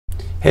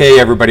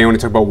Hey everybody, I want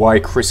to talk about why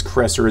Chris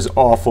Kresser is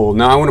awful.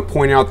 Now I want to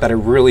point out that I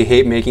really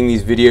hate making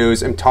these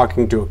videos. I'm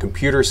talking to a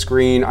computer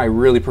screen. I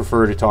really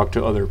prefer to talk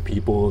to other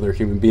people, other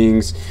human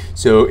beings.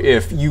 So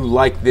if you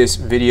like this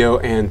video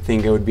and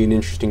think it would be an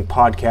interesting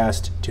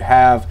podcast to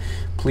have,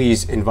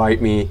 please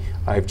invite me.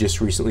 I've just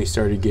recently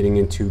started getting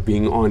into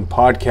being on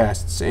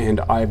podcasts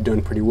and I've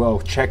done pretty well.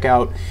 Check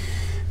out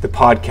the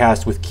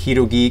podcast with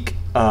Keto Geek.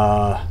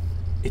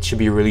 It should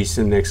be released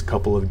in the next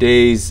couple of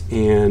days,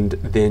 and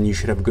then you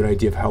should have a good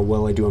idea of how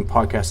well I do on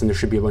podcasts, and there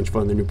should be a bunch of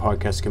other new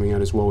podcasts coming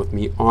out as well with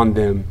me on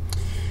them.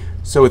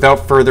 So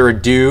without further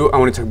ado, I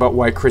want to talk about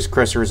why Chris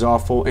Kresser is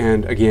awful,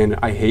 and again,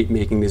 I hate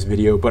making this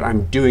video, but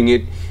I'm doing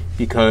it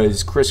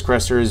because Chris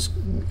Kresser is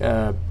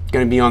going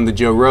to be on the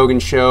Joe Rogan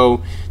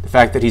show. The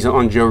fact that he's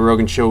on Joe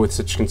Rogan show with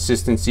such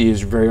consistency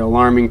is very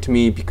alarming to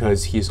me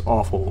because he is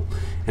awful,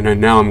 and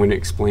now I'm going to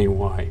explain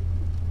why.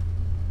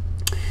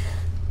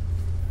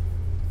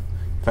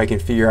 If I can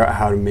figure out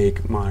how to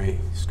make my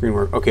screen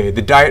work. Okay,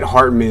 the diet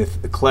heart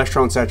myth, the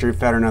cholesterol and saturated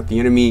fat are not the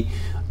enemy.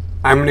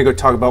 I'm going to go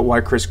talk about why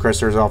Chris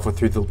Kresser is awful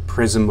through the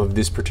prism of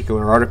this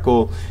particular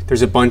article.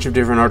 There's a bunch of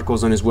different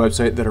articles on his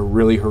website that are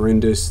really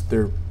horrendous.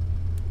 They're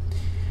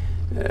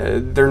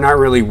not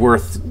really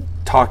worth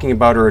talking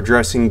about or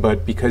addressing,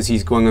 but because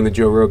he's going on the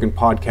Joe Rogan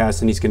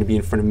podcast and he's going to be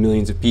in front of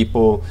millions of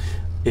people,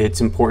 it's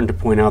important to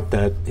point out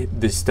that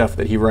the stuff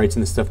that he writes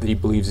and the stuff that he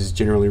believes is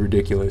generally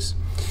ridiculous.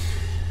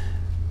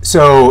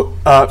 So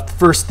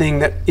first thing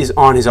that is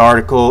on his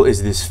article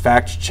is this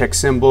fact check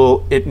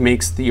symbol. It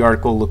makes the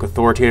article look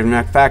authoritative.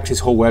 In fact, his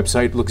whole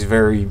website looks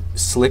very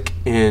slick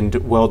and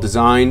well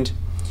designed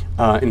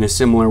in a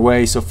similar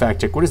way. So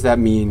fact check, what does that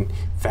mean?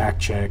 Fact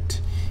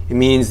checked. It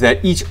means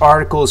that each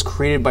article is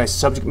created by a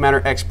subject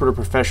matter expert or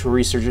professional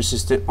research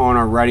assistant on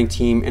our writing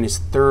team and is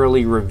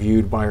thoroughly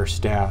reviewed by our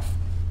staff.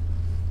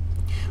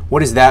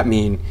 What does that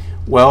mean?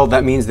 Well,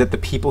 that means that the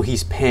people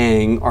he's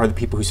paying are the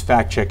people who's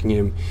fact-checking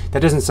him.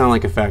 That doesn't sound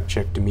like a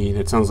fact-check to me.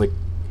 That sounds like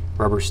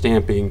rubber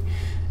stamping.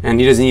 And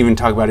he doesn't even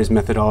talk about his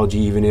methodology,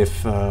 even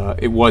if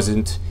it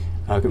wasn't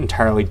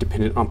entirely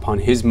dependent upon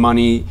his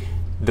money,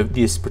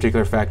 this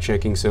particular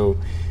fact-checking. So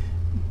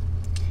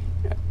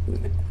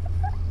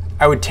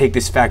I would take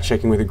this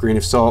fact-checking with a grain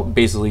of salt.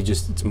 Basically,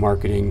 just it's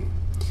marketing.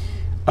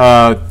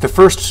 The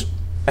first,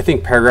 I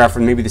think, paragraph,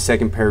 or maybe the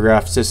second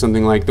paragraph, says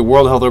something like, the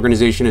World Health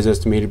Organization has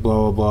estimated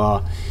blah,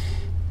 blah, blah.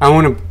 I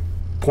want to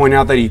point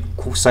out that he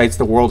cites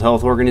the World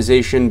Health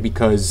Organization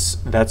because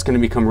that's going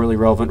to become really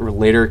relevant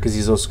later, because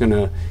he's also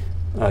going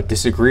to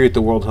disagree with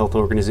the World Health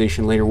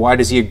Organization later. Why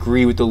does he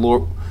agree with the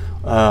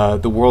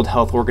World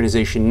Health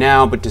Organization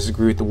now but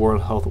disagree with the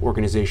World Health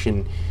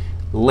Organization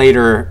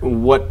later?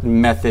 What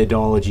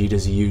methodology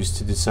does he use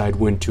to decide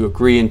when to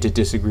agree and to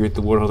disagree with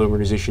the World Health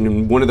Organization?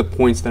 And one of the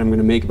points that I'm going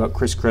to make about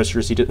Chris Kresser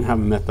is he doesn't have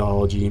a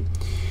methodology.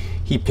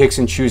 He picks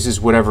and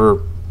chooses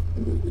whatever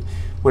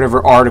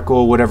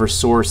article, whatever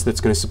source that's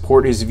going to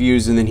support his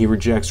views, and then he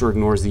rejects or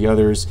ignores the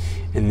others.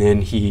 And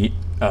then he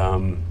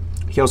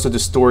also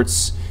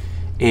distorts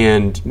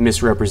and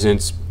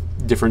misrepresents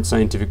different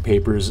scientific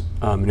papers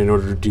in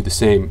order to do the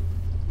same.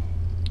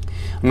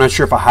 I'm not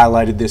sure if I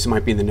highlighted this. It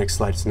might be in the next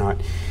slide. It's not.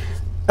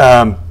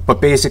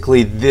 But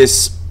basically,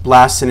 this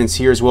last sentence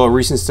here as well, a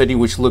recent study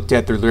which looked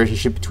at the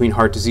relationship between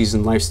heart disease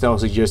and lifestyle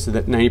suggested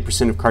that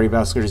 90% of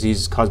cardiovascular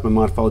disease is caused by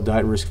modified diet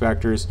and risk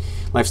factors,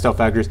 lifestyle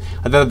factors.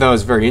 I thought that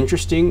was very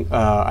interesting.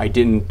 I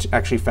didn't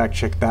actually fact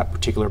check that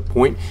particular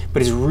point,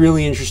 but it's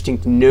really interesting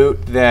to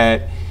note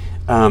that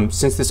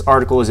since this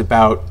article is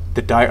about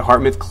the diet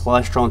heart myth,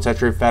 cholesterol and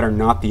saturated fat are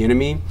not the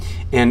enemy,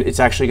 and it's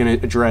actually going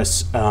to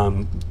address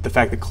the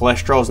fact that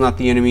cholesterol is not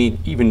the enemy,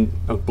 even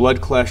of blood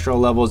cholesterol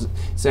levels.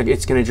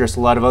 It's going to address a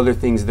lot of other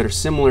things that are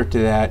similar to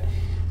that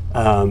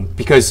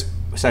because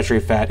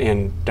saturated fat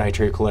and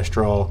dietary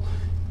cholesterol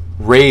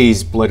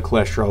raise blood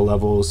cholesterol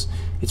levels.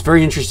 It's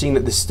very interesting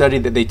that the study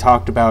that they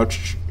talked about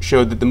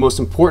showed that the most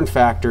important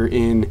factor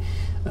in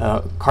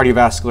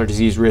cardiovascular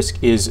disease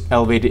risk is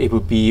elevated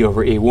ApoB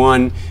over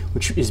A1,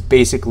 which is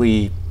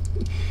basically,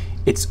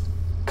 it's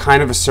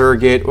kind of a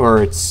surrogate,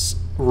 or it's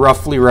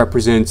roughly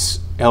represents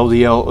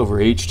LDL over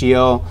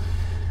HDL,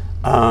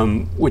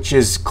 which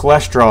is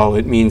cholesterol.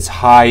 It means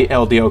high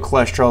LDL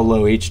cholesterol,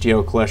 low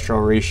HDL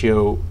cholesterol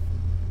ratio,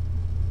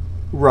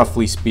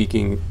 roughly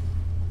speaking.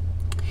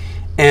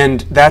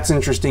 And that's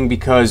interesting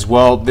because,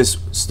 well, this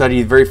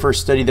study, the very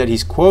first study that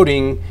he's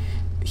quoting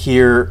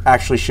here,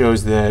 actually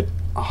shows that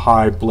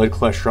high blood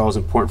cholesterol is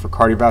important for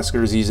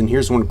cardiovascular disease. And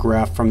here's one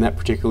graph from that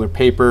particular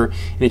paper,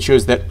 and it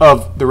shows that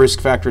of the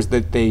risk factors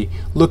that they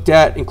looked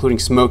at, including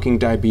smoking,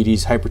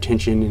 diabetes,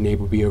 hypertension, and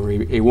ApoB over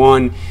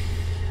A1,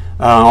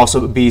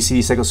 also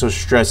obesity, psychosocial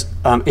stress,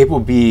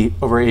 ApoB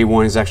over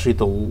A1 is actually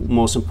the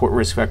most important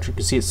risk factor. You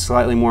can see it's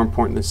slightly more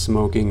important than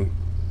smoking.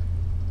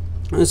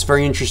 And it's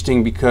very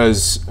interesting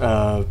because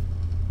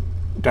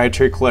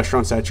dietary cholesterol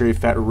and saturated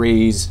fat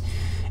raise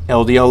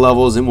LDL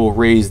levels and will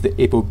raise the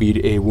ApoB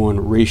to A1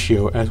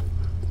 ratio, as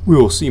we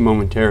will see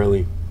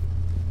momentarily.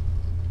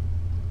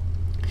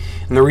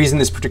 And the reason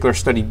this particular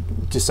study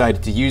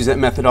decided to use that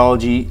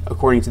methodology,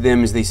 according to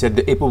them, is they said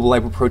the apical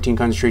lipoprotein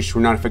concentrations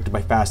were not affected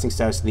by fasting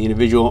status of the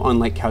individual,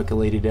 unlike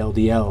calculated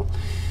LDL.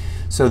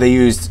 So they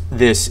used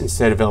this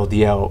instead of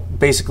LDL.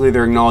 Basically,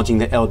 they're acknowledging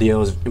that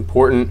LDL is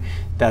important.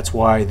 That's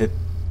why that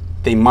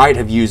they might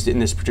have used it in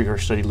this particular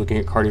study looking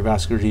at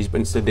cardiovascular disease, but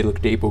instead they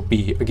looked at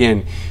ApoB.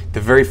 Again,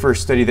 the very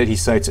first study that he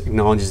cites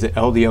acknowledges that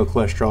LDL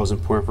cholesterol is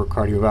important for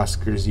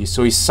cardiovascular disease.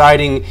 So he's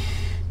citing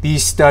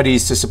these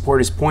studies to support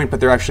his point, but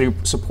they're actually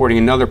supporting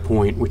another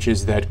point, which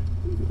is that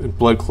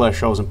blood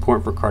cholesterol is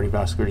important for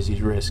cardiovascular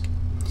disease risk.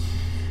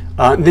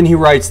 Then he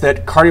writes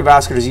that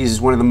cardiovascular disease is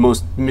one of the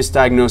most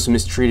misdiagnosed and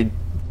mistreated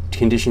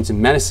conditions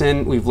in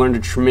medicine. We've learned a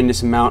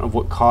tremendous amount of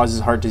what causes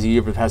heart disease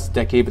over the past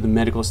decade, but the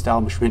medical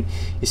establishment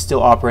is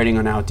still operating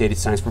on outdated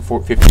science from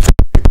 50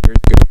 years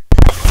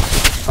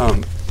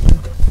ago.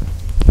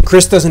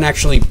 Chris doesn't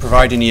actually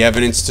provide any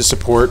evidence to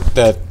support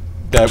that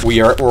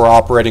we're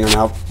operating on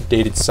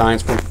outdated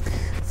science from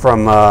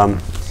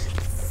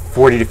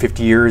 40 to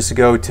 50 years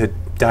ago to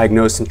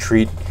diagnose and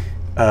treat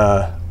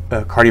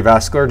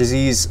cardiovascular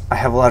disease. I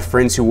have a lot of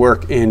friends who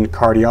work in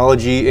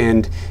cardiology,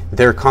 and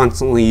they're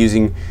constantly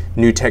using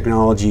new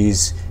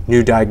technologies,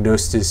 new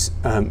diagnostic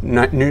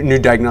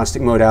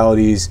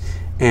modalities,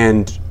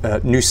 and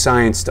new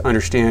science to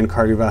understand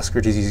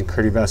cardiovascular disease and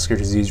cardiovascular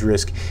disease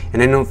risk.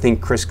 And I don't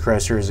think Chris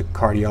Kresser is a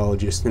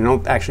cardiologist, and I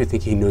don't actually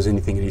think he knows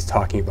anything that he's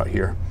talking about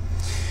here.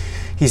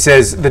 He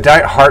says the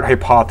diet-heart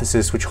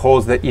hypothesis, which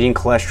holds that eating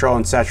cholesterol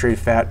and saturated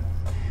fat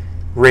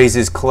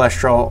raises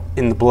cholesterol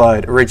in the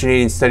blood,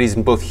 originating in studies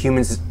in both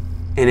humans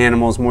and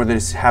animals more than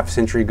a half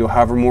century ago.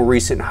 However, more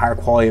recent and higher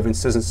quality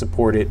evidence doesn't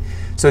support it.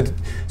 So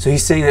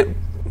he's saying that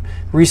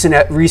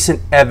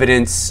recent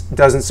evidence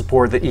doesn't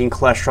support that eating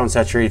cholesterol and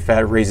saturated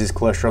fat raises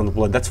cholesterol in the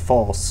blood. That's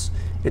false.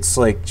 It's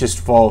like just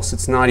false.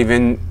 It's not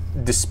even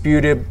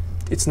disputed.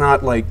 It's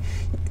not like,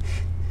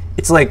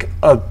 it's like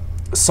a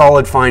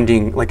solid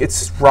finding. Like,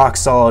 it's rock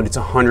solid. It's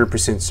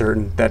 100%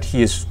 certain that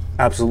he is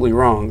absolutely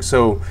wrong.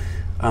 So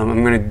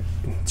I'm going to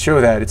show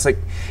that. It's like,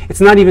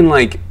 it's not even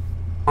like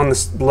on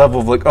this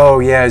level of like, oh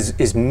yeah,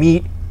 is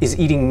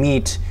eating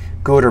meat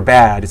good or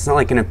bad? It's not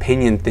like an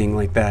opinion thing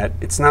like that.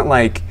 It's not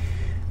like,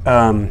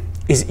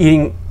 is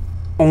eating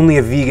only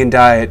a vegan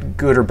diet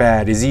good or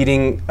bad? Is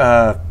eating,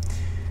 is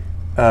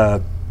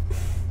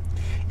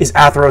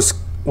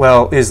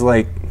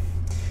like,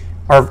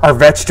 are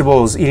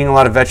vegetables, eating a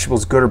lot of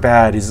vegetables good or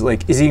bad? Is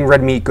eating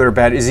red meat good or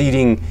bad? Is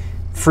eating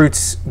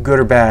fruits good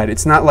or bad?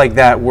 It's not like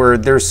that, where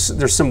there's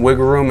some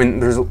wiggle room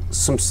and there's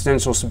some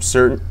potential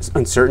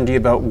uncertainty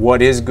about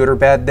what is good or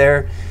bad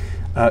there.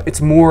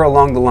 It's more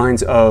along the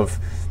lines of,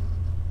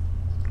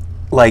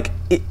 like,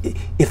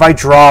 if I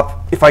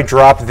drop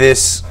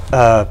this,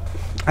 I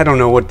don't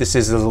know what this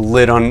is, there's a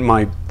lid on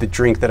the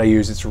drink that I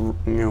use, it's,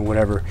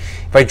 whatever.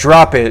 If I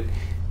drop it,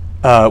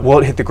 will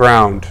it hit the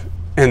ground?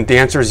 And the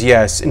answer is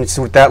yes. And it's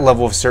with that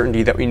level of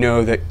certainty that we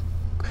know that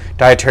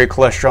dietary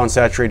cholesterol and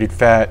saturated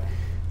fat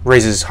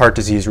raises heart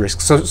disease risk.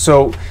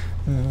 So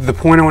the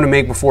point I want to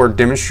make before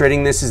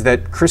demonstrating this is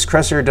that Chris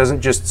Kresser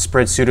doesn't just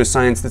spread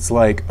pseudoscience that's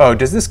like, oh,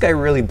 does this guy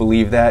really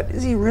believe that?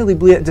 Does he really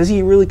believe? Does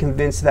he really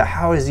convince that?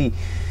 How is he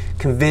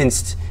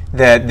convinced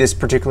that this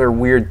particular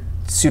weird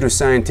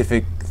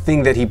pseudoscientific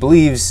thing that he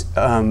believes,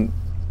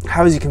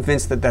 how is he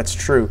convinced that that's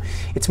true?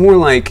 It's more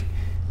like,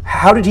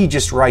 how did he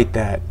just write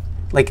that?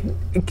 Like,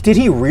 did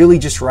he really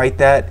just write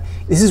that?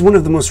 This is one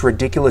of the most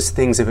ridiculous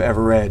things I've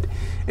ever read.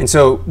 And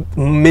so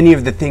many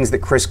of the things that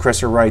Chris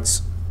Kresser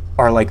writes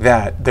are like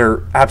that.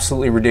 They're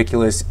absolutely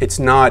ridiculous. It's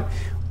not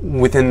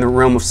within the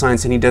realm of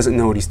science, and he doesn't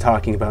know what he's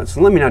talking about.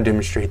 So let me now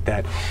demonstrate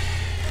that.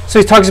 So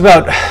he talks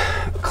about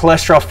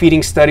cholesterol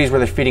feeding studies where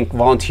they're feeding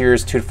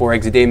volunteers 2 to 4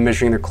 eggs a day,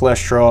 measuring their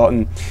cholesterol,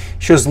 and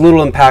shows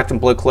little impact on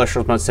blood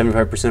cholesterol, about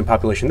 75% of the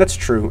population. That's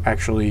true,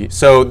 actually.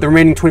 So the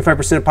remaining 25%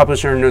 of the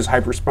population are known as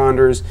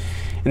hyperresponders.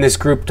 In this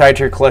group,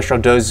 dietary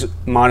cholesterol does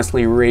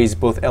modestly raise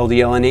both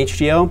LDL and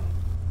HDL,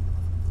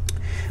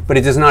 but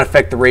it does not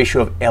affect the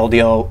ratio of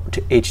LDL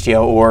to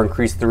HDL or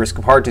increase the risk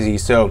of heart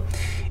disease. So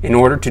in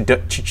order to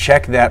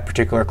check that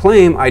particular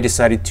claim, I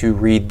decided to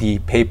read the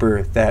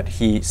paper that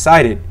he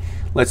cited.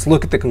 Let's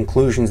look at the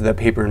conclusions of that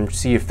paper and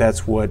see if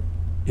that's what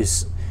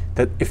is,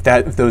 if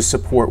those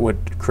support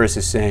what Chris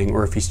is saying,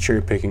 or if he's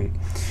cherry picking.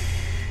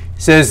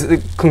 It says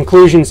the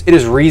conclusions: it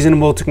is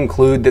reasonable to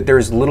conclude that there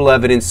is little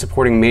evidence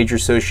supporting major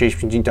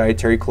association between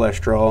dietary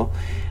cholesterol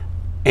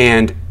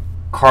and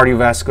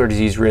cardiovascular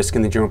disease risk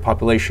in the general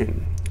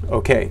population.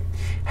 Okay.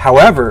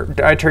 However,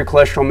 dietary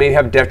cholesterol may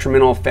have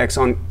detrimental effects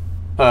on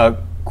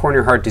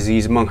coronary heart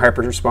disease among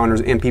hyperresponders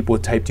and people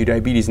with type 2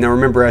 diabetes. Now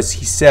remember, as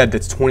he said,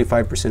 that's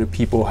 25% of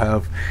people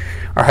are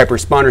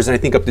hyperresponders, and I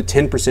think up to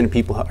 10% of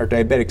people are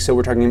diabetic, so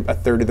we're talking a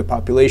third of the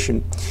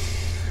population.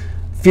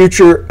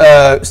 Future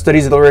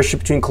studies of the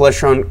relationship between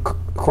cholesterol and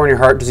coronary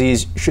heart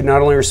disease should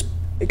not only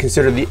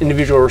consider the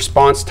individual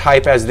response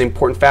type as the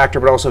important factor,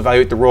 but also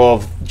evaluate the role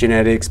of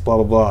genetics, blah,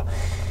 blah, blah.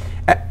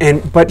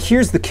 But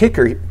here's the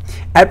kicker.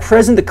 At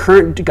present, the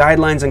current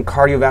guidelines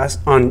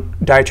on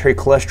dietary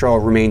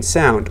cholesterol remain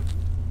sound.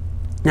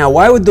 Now,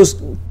 why would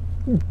those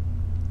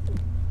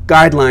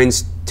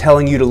guidelines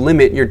telling you to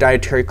limit your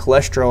dietary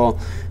cholesterol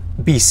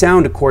be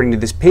sound according to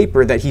this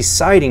paper that he's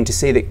citing to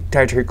say that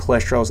dietary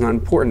cholesterol is not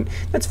important.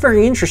 That's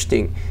very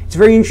interesting. It's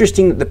very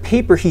interesting that the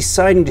paper he's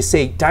citing to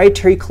say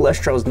dietary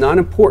cholesterol is not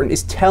important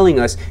is telling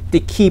us to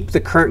keep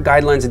the current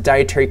guidelines of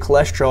dietary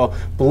cholesterol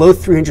below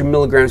 300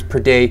 milligrams per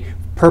day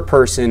per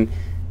person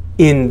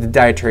in the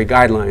dietary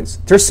guidelines.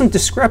 There's some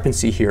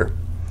discrepancy here.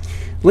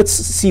 Let's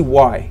see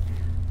why.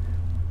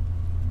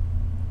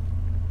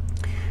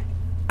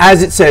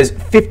 As it says,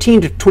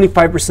 15 to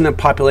 25% of the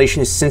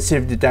population is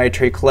sensitive to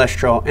dietary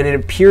cholesterol, and it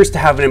appears to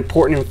have an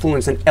important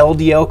influence on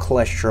LDL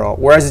cholesterol,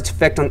 whereas its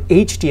effect on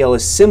HDL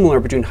is similar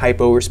between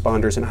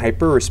hypo-responders and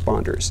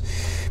hyper-responders.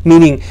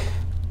 Meaning,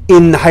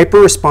 in the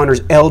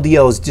hyper-responders,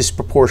 LDL is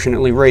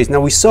disproportionately raised.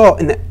 Now, we saw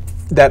in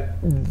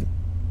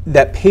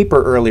that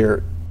paper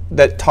earlier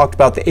that talked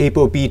about the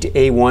ApoB to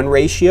A1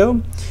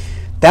 ratio.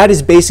 That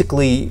is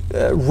basically,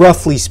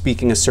 roughly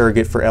speaking, a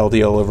surrogate for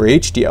LDL over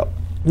HDL.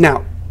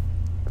 Now,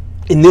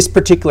 in this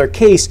particular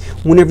case,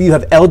 whenever you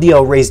have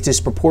LDL raised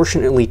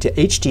disproportionately to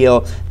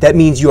HDL, that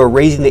means you are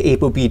raising the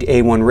ApoB to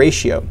A1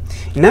 ratio.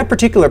 In that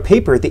particular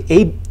paper, the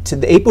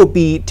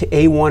ApoB to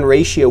A1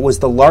 ratio was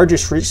the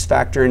largest risk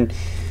factor and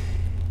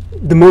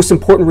the most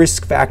important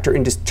risk factor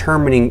in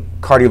determining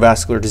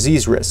cardiovascular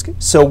disease risk.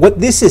 So what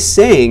this is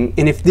saying,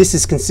 and if this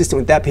is consistent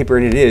with that paper,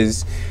 and it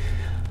is,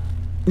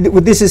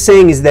 what this is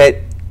saying is that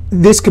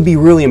this could be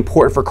really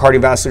important for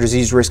cardiovascular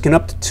disease risk in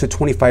up to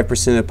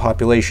 25% of the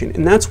population.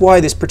 And that's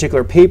why this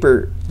particular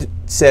paper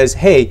says,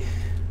 hey,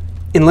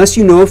 unless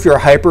you know if you're a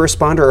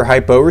hyper-responder or a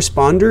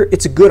hypo-responder,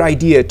 it's a good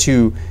idea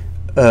to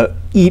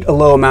eat a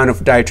low amount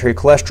of dietary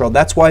cholesterol.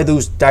 That's why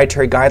those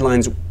dietary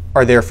guidelines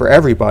are there for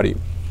everybody.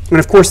 And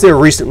of course, they were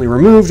recently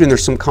removed, and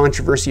there's some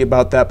controversy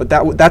about that, but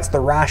that's the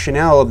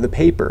rationale of the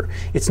paper.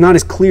 It's not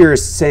as clear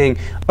as saying,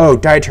 oh,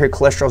 dietary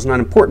cholesterol is not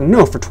important.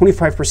 No, for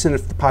 25%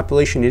 of the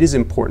population, it is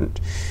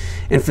important.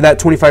 And for that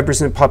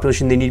 25% of the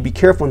population, they need to be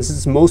careful. And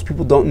since most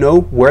people don't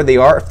know where they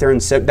are, if they're in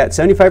that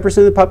 75%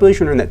 of the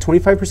population or in that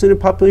 25% of the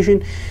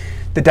population,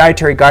 the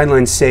dietary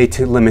guidelines say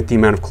to limit the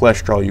amount of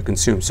cholesterol you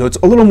consume. So it's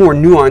a little more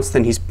nuanced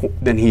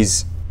than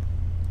he's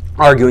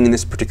arguing in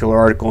this particular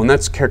article, and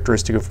that's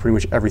characteristic of pretty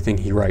much everything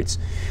he writes.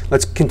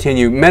 Let's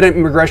continue.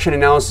 Meta-regression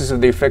analysis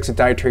of the effects of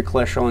dietary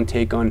cholesterol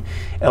intake on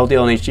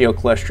LDL and HDL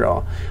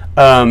cholesterol.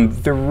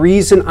 The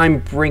reason I'm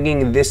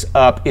bringing this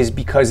up is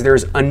because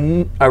there's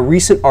a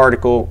recent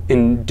article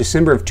in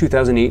December of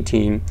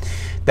 2018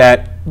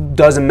 that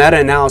does a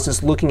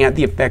meta-analysis looking at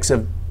the effects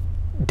of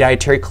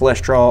dietary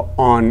cholesterol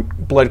on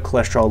blood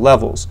cholesterol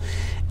levels.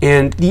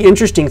 And the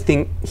interesting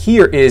thing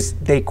here is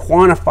they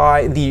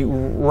quantify the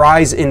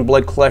rise in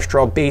blood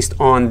cholesterol based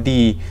on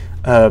the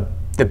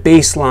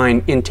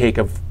baseline intake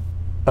of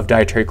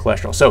dietary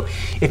cholesterol. So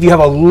if you have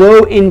a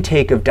low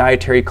intake of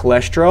dietary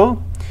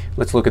cholesterol,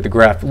 let's look at the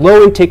graph.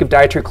 Low intake of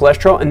dietary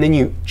cholesterol, and then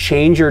you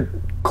change your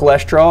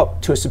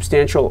cholesterol to a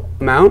substantial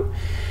amount,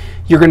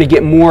 you're going to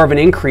get more of an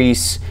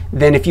increase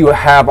than if you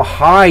have a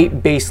high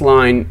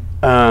baseline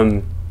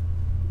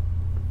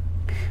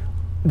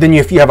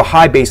if you have a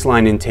high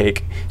baseline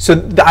intake. So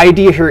the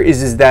idea here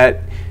is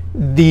that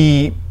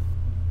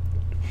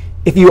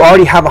if you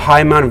already have a high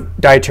amount of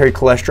dietary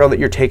cholesterol that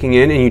you're taking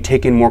in and you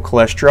take in more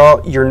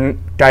cholesterol,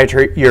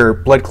 your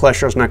blood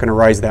cholesterol is not going to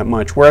rise that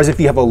much. Whereas if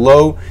you have a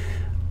low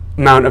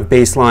amount of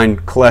baseline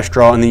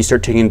cholesterol and then you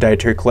start taking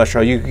dietary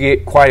cholesterol, you can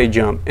get quite a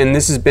jump. And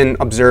this has been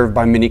observed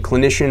by many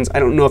clinicians. I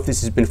don't know if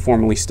this has been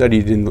formally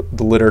studied in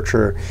the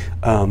literature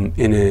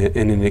in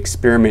an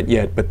experiment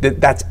yet, but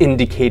that's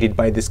indicated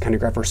by this kind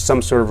of graph, or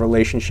some sort of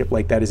relationship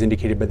like that is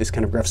indicated by this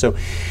kind of graph. So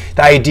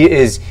the idea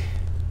is,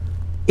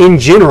 in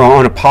general,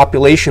 on a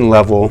population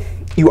level,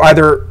 you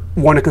either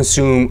want to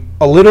consume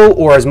a little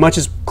or as much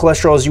as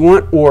cholesterol as you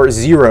want, or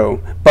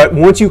zero. But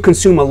once you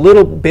consume a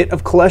little bit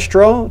of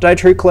cholesterol,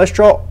 dietary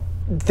cholesterol,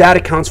 that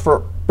accounts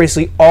for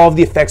basically all of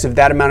the effects of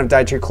that amount of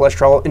dietary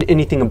cholesterol and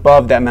anything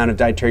above that amount of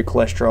dietary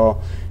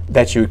cholesterol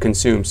that you would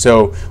consume.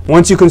 So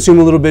once you consume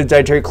a little bit of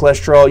dietary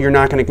cholesterol, you're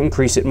not going to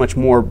increase it much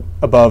more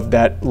above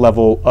that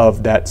level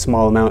of that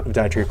small amount of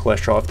dietary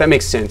cholesterol, if that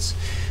makes sense.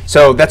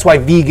 So that's why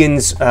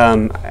vegans,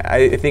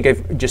 I think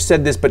I've just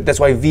said this, but that's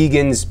why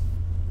vegans,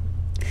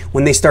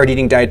 when they start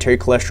eating dietary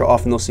cholesterol,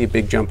 often they'll see a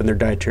big jump in their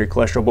dietary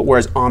cholesterol. But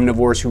whereas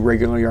omnivores who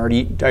regularly already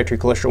eat dietary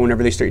cholesterol,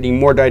 whenever they start eating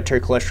more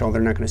dietary cholesterol,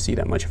 they're not going to see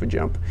that much of a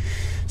jump.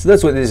 So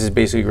that's what this is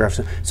basically graph.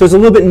 So it's a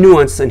little bit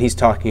nuanced than he's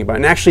talking about.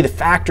 And actually the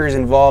factors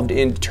involved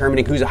in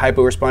determining who's a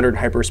hypo-responder and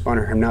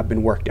hyper-responder have not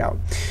been worked out.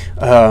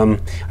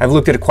 I've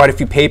looked at quite a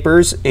few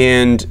papers,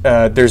 and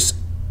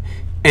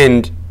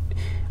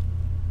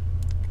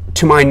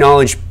to my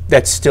knowledge,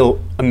 that's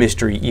still a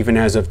mystery, even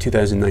as of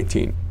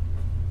 2019.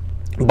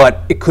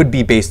 But it could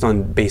be based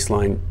on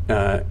baseline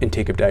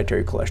intake of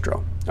dietary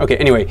cholesterol. Okay,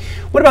 anyway,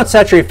 what about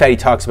saturated fat he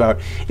talks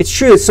about? It's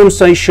true that some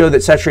studies show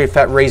that saturated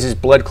fat raises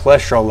blood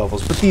cholesterol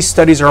levels, but these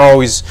studies are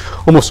almost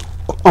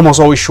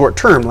always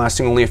short-term,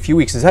 lasting only a few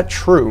weeks. Is that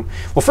true?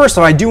 Well, first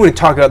of all, I do want to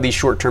talk about these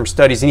short-term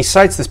studies, and he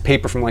cites this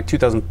paper from like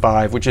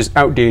 2005, which is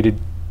outdated,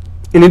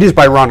 and it is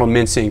by Ronald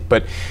Minsink,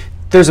 but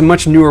there's a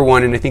much newer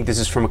one, and I think this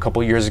is from a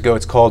couple years ago.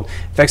 It's called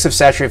Effects of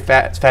Saturated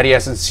Fats, Fatty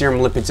Acids, Serum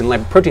Lipids, and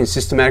Lipoproteins,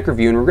 Systematic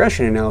Review and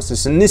Regression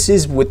Analysis. And this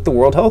is with the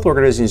World Health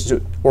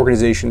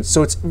Organization.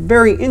 So it's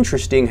very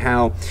interesting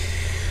how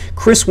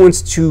Chris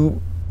wants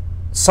to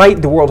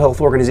cite the World Health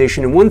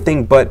Organization in one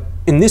thing, but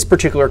in this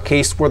particular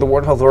case where the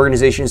World Health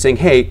Organization is saying,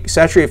 hey,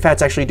 saturated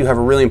fats actually do have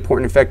a really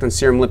important effect on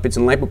serum lipids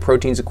and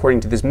lipoproteins according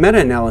to this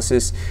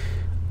meta-analysis,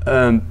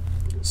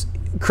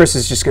 Chris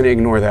is just going to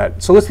ignore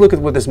that. So let's look at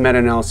what this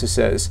meta-analysis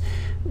says.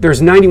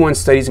 There's 91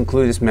 studies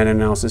included in this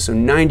meta-analysis, so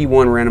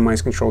 91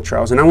 randomized controlled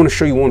trials. And I want to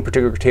show you one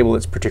particular table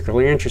that's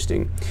particularly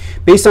interesting.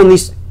 Based on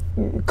these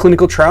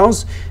clinical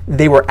trials,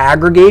 they were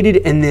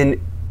aggregated and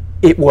then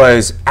it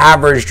was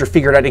averaged or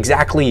figured out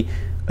exactly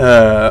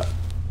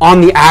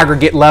on the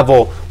aggregate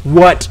level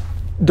what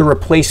the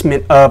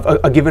replacement of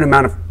a given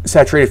amount of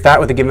saturated fat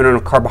with a given amount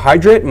of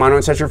carbohydrate,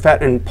 monounsaturated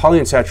fat, and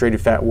polyunsaturated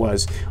fat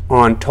was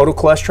on total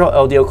cholesterol,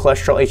 LDL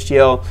cholesterol,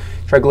 HDL,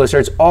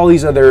 triglycerides, all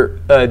these other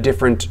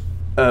different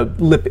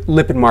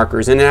lipid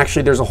markers. And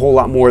actually there's a whole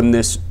lot more than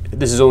this.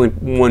 This is only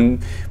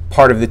one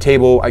part of the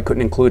table. I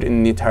couldn't include it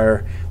in the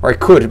entire, or I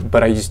could,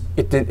 but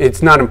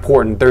it's not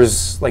important.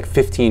 There's like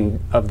 15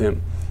 of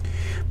them.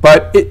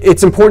 But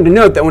it's important to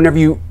note that whenever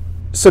you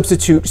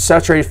substitute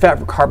saturated fat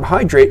for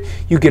carbohydrate,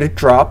 you get a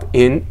drop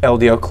in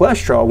LDL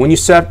cholesterol. When you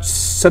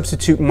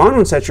substitute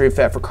monounsaturated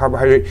fat for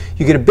carbohydrate,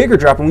 you get a bigger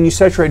drop. And when you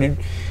substitute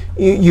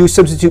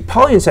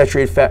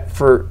polyunsaturated fat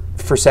for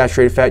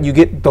saturated fat, you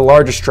get the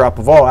largest drop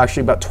of all,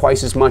 actually about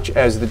twice as much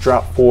as the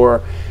drop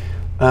for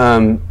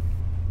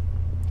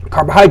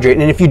carbohydrate.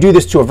 And if you do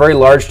this to a very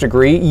large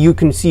degree, you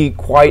can see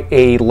quite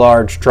a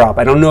large drop.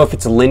 I don't know if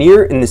it's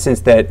linear in the sense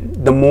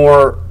that the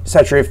more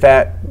saturated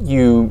fat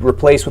you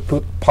replace with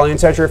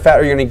polyunsaturated fat,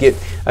 are you going to get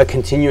a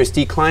continuous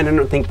decline. I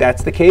don't think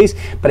that's the case,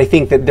 but I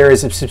think that there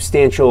is a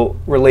substantial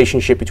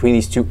relationship between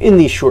these two in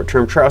these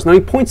short-term trials. Now he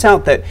points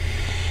out that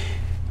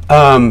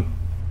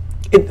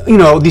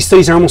these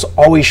studies are almost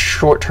always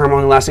short-term,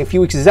 only lasting a few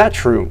weeks. Is that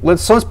true?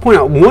 Let's point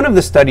out one of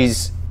the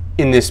studies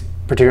in this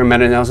particular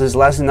meta-analysis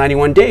lasted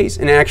 91 days,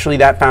 and actually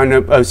that found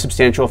a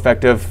substantial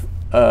effect of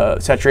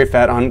saturated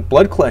fat on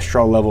blood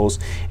cholesterol levels.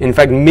 In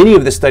fact, many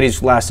of the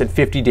studies lasted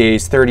 50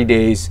 days, 30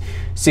 days,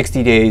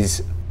 60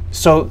 days.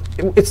 So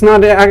it's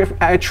not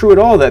true at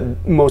all that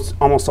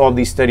almost all of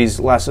these studies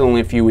lasted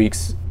only a few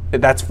weeks.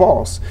 That's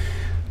false.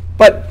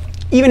 But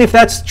even if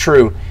that's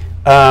true,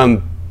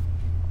 let's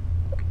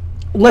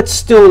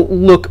still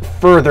look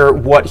further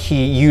what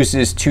he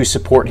uses to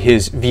support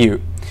his view.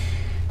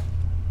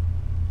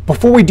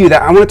 Before we do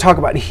that, I want to talk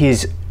about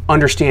his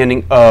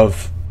understanding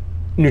of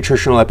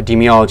nutritional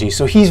epidemiology.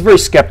 So he's very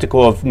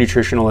skeptical of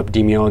nutritional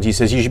epidemiology. He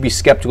says you should be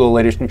skeptical of the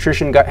latest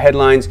nutrition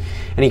headlines,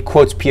 and he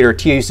quotes Peter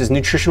Attia. He says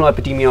nutritional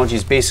epidemiology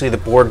is basically the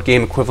board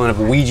game equivalent of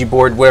a Ouija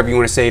board. Whatever you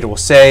want to say, it will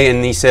say.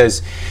 And he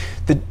says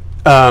the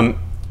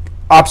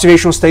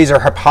observational studies are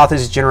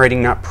hypothesis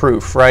generating, not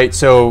proof, right?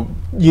 So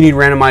you need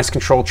randomized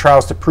controlled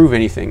trials to prove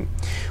anything.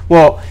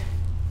 Well,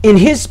 in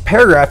his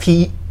paragraph,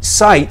 he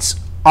cites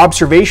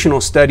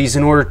observational studies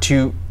in order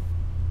to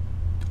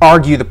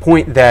argue the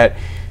point that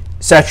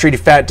saturated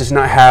fat does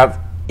not have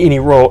any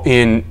role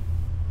in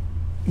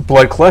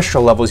blood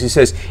cholesterol levels. He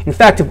says, in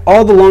fact, of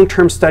all the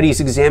long-term studies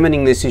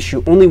examining this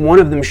issue, only one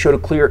of them showed a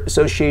clear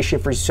association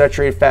for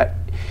saturated fat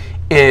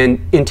and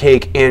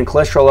intake and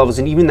cholesterol levels,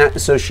 and even that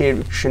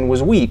association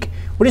was weak.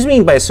 What does he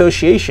mean by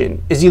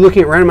association? Is he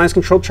looking at randomized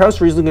controlled trials,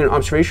 or is he looking at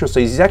observational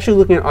studies? He's actually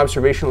looking at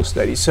observational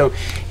studies. So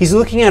he's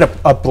looking at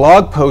a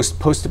blog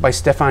post posted by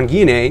Stefan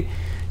Guillenet,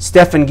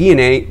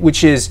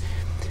 which is,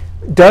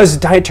 does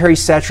dietary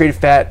saturated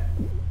fat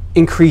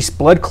increase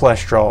blood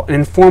cholesterol? An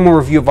informal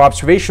review of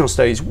observational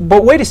studies.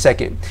 But wait a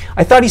second.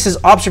 I thought he says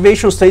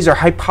observational studies are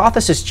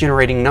hypothesis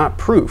generating, not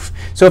proof.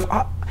 So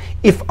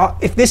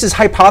if this is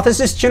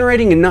hypothesis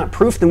generating and not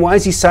proof, then why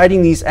is he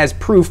citing these as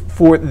proof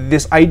for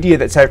this idea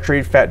that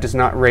saturated fat does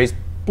not raise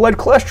blood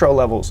cholesterol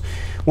levels?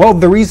 Well,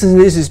 the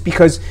reason is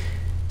because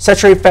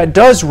saturated fat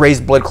does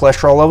raise blood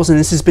cholesterol levels, and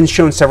this has been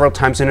shown several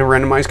times in a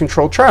randomized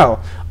controlled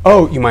trial.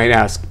 Oh, you might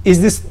ask,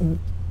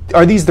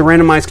 are these the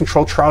randomized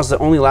controlled trials that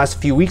only last a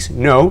few weeks?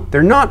 No,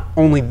 they're not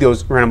only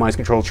those randomized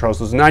controlled trials.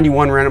 Those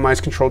 91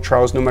 randomized controlled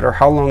trials, no matter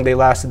how long they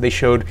lasted, they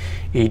showed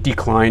a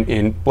decline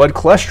in blood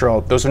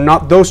cholesterol. Those are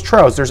not those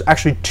trials. There's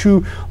actually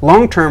 2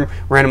 long-term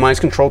randomized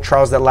controlled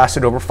trials that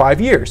lasted over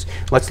 5 years.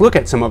 Let's look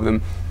at some of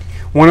them.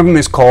 One of them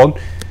is called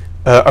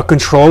a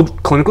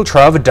controlled clinical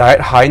trial of a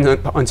diet high in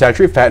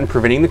unsaturated fat and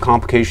preventing the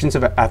complications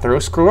of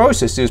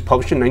atherosclerosis. It was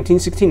published in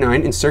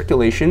 1969 in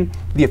Circulation,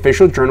 the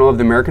official journal of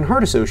the American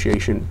Heart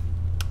Association.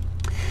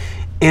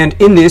 And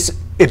in this,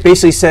 it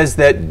basically says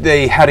that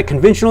they had a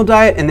conventional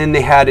diet and then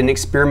they had an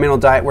experimental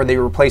diet where they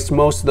replaced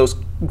most of those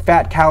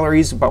fat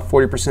calories, about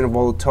 40% of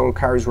all the total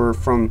calories were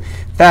from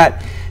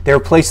fat. They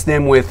replaced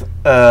them with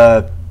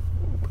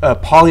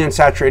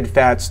polyunsaturated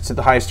fats to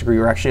the highest degree,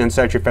 or actually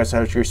unsaturated fats to the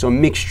highest degree, so a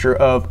mixture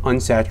of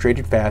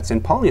unsaturated fats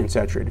and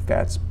polyunsaturated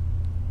fats.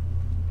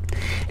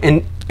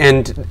 And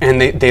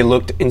they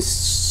looked and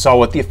saw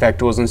what the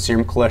effect was on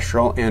serum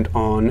cholesterol and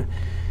on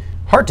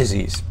heart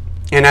disease.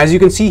 And as you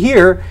can see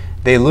here,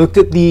 they looked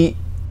at the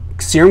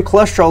serum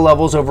cholesterol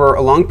levels over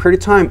a long period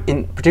of time,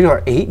 in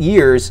particular 8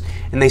 years,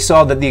 and they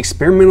saw that the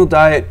experimental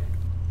diet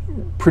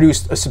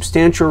produced a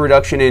substantial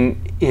reduction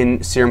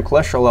in serum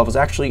cholesterol levels,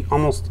 actually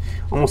almost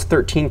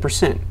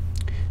 13%.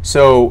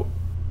 So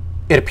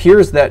it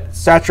appears that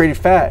saturated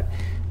fat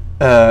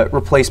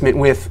replacement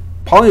with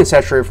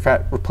polyunsaturated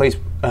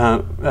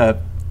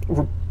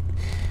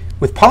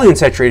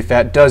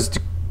fat does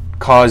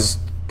cause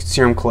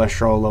serum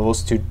cholesterol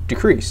levels to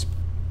decrease.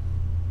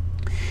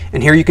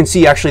 And here you can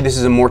see, actually, this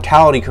is a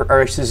mortality,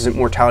 or this isn't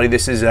mortality,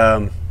 this is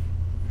I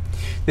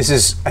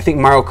think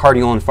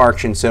myocardial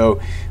infarction.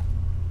 So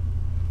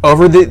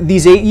over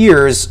these 8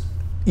 years,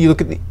 you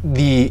look at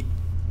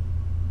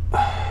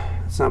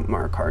it's not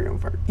myocardial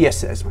infarction.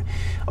 Yes, that's fine.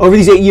 Over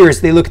these 8 years,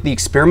 they look at the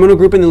experimental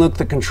group and they look at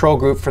the control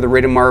group for the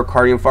rate of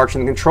myocardial infarction.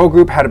 The control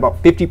group had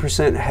about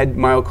 50% had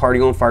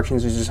myocardial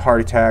infarctions, which is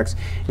heart attacks,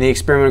 and the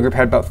experimental group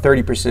had about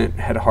 30%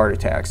 had heart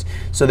attacks.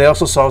 So they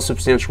also saw a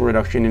substantial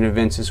reduction in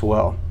events as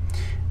well.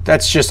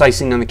 That's just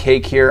icing on the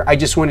cake here. I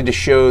just wanted to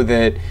show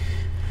that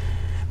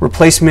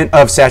replacement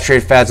of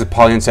saturated fats with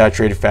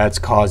polyunsaturated fats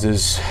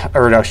causes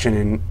a reduction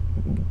in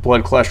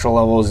blood cholesterol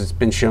levels. It's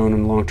been shown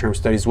in long-term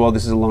studies. Well,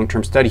 this is a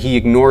long-term study. He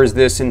ignores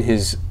this in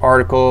his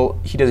article.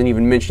 He doesn't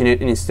even mention it,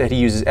 and instead he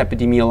uses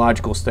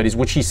epidemiological studies,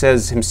 which he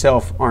says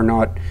himself are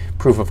not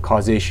proof of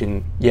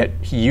causation, yet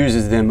he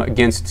uses them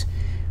against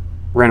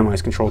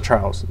randomized controlled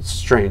trials. It's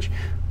strange.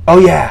 Oh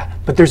yeah,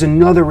 but there's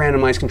another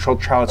randomized controlled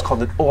trial. It's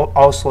called the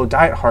Oslo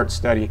Diet Heart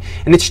Study.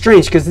 And it's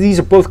strange because these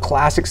are both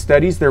classic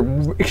studies. They're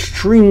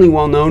extremely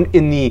well known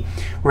in the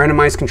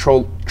randomized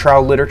controlled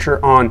trial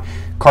literature on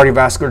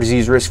cardiovascular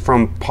disease risk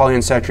from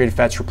polyunsaturated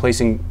fats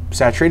replacing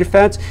saturated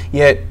fats,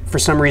 yet for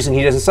some reason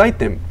he doesn't cite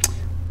them.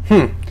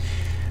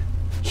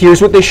 Here's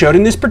what they showed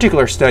in this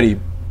particular study.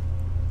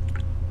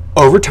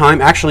 Over time,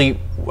 actually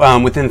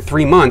within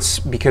 3 months,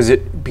 because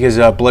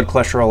blood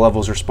cholesterol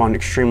levels respond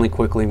extremely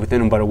quickly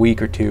within about a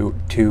week or two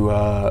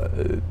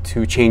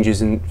to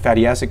changes in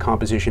fatty acid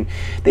composition,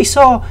 they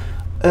saw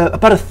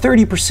about a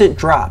 30%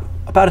 drop,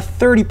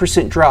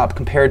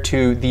 compared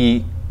to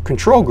the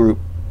control group,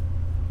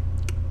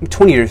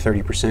 20 to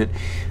 30%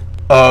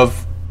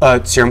 of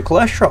serum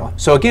cholesterol.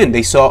 So again,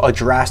 they saw a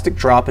drastic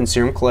drop in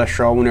serum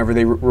cholesterol whenever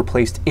they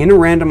replaced in a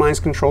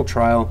randomized controlled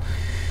trial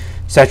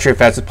saturated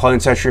fats with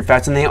polyunsaturated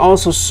fats, and they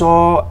also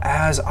saw,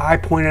 as I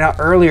pointed out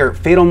earlier,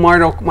 fatal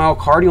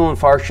myocardial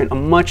infarction, a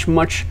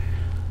much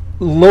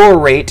lower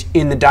rate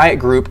in the diet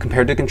group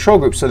compared to the control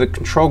group. So the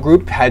control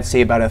group had,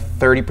 say, about a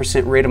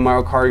 30% rate of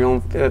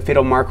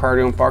fatal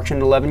myocardial infarction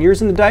in 11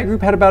 years, and the diet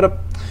group had about an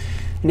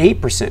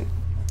 8%.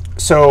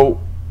 So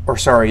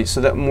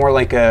that more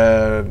like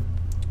a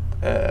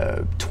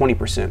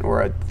 20%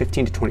 or a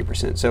 15 to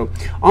 20%. So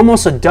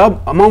almost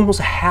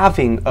a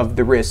halving of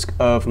the risk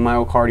of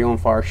myocardial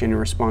infarction in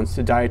response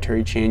to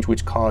dietary change,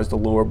 which caused the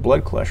lower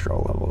blood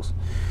cholesterol levels.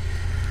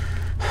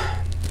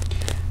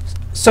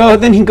 So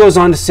then he goes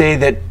on to say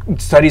that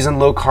studies on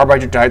low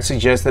carbohydrate diets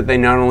suggest that they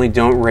not only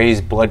don't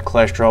raise blood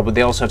cholesterol, but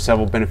they also have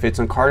several benefits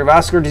on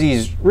cardiovascular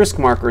disease risk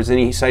markers. And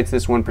he cites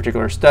this one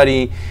particular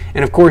study.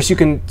 And of course, you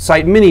can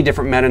cite many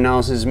different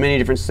meta-analyses, many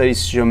different studies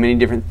to show many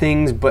different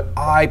things, but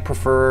I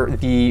prefer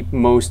the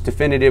most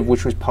definitive,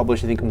 which was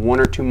published, I think, 1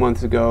 or 2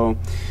 months ago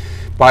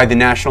by the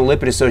National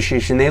Lipid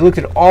Association. They looked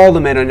at all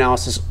the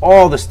meta-analysis,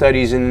 all the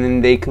studies, and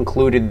then they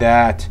concluded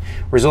that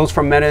results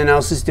from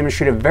meta-analysis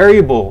demonstrate a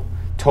variable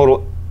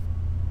total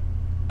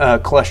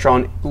cholesterol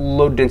and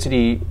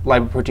low-density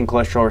lipoprotein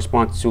cholesterol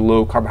response to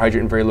low carbohydrate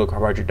and very low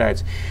carbohydrate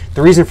diets.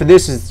 The reason for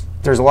this is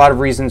there's a lot of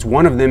reasons.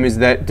 One of them is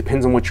that it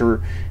depends on what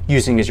you're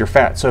using as your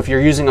fat. So if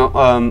you're using a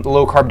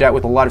low-carb diet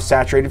with a lot of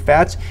saturated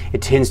fats,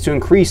 it tends to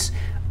increase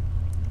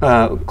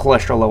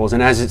cholesterol levels.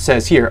 And as it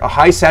says here, a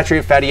high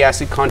saturated fatty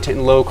acid content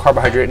in low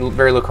carbohydrate and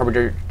very low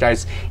carbohydrate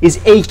diets is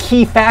a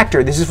key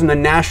factor. This is from the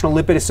National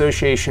Lipid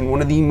Association,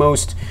 one of the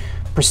most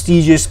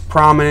prestigious,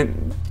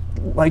 prominent,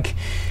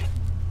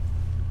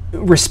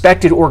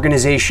 respected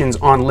organizations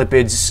on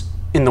lipids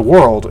in the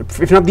world,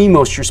 if not the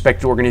most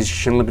respected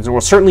organization on lipids in the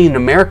world. Certainly in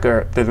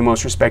America, they're the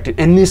most respected.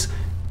 And this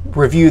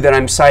review that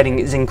I'm citing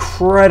is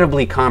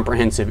incredibly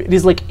comprehensive. It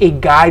is like a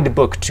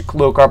guidebook to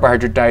low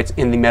carbohydrate diets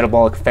and the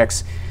metabolic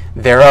effects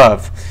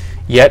thereof.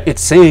 Yet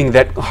it's saying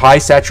that high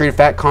saturated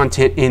fat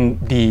content in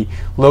the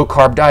low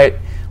carb diet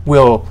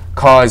will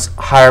cause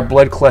higher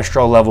blood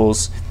cholesterol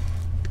levels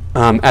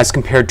as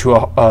compared to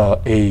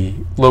a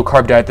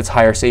low-carb diet that's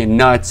higher, say, in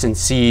nuts and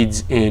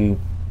seeds, in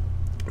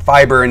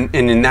fiber, and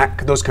in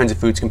those kinds of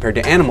foods compared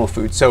to animal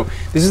foods. So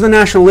this is the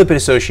National Lipid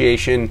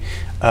Association,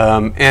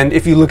 and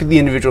if you look at the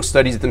individual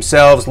studies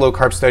themselves,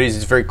 low-carb studies,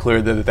 it's very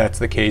clear that that's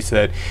the case,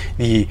 that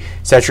the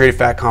saturated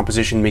fat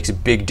composition makes a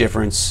big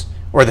difference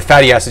or the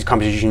fatty acid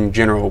composition in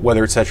general,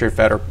 whether it's saturated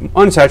fat or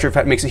unsaturated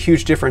fat, makes a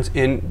huge difference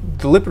in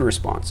the lipid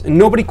response. And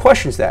nobody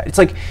questions that. It's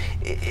like,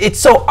 it's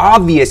so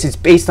obvious. It's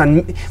based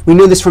on, we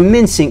know this from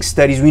MinSync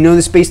studies. We know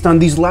this based on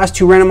these last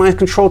 2 randomized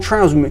controlled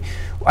trials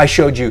I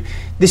showed you.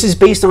 This is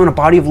based on a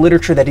body of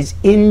literature that is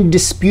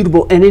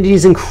indisputable, and it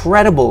is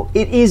incredible.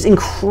 It is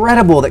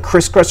incredible that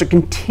Chris Kresser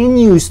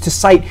continues to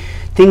cite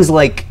things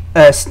like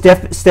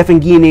Stefan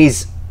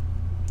Guyenet's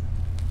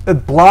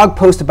blog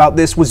post about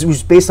this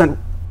was based on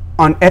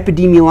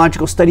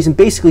epidemiological studies, and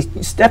basically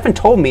Stefan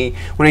told me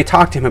when I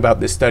talked to him about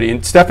this study,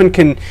 and Stefan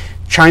can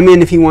chime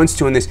in if he wants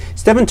to on this.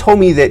 Stefan told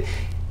me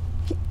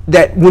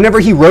that whenever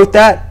he wrote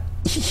that,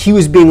 he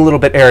was being a little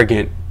bit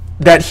arrogant,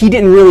 that he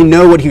didn't really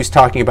know what he was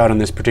talking about on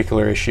this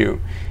particular issue.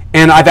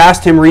 And I've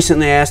asked him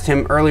recently, I asked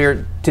him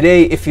earlier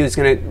today if he was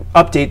going to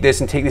update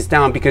this and take this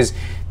down, because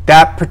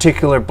that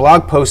particular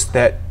blog post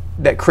that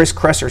Chris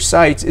Kresser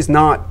cites is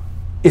not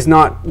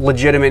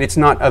legitimate. It's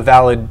not a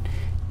valid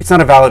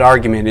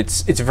argument.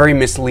 It's very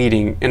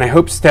misleading, and I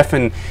hope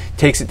Stefan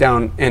takes it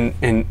down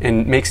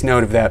and makes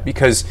note of that,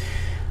 because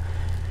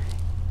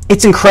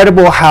it's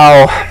incredible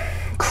how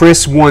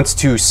Chris wants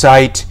to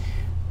cite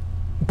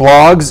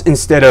blogs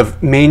instead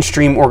of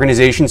mainstream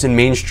organizations and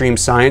mainstream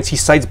science. He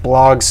cites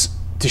blogs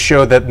to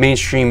show that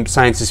mainstream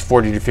science is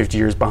 40 to 50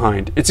 years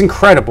behind. It's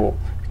incredible,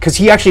 because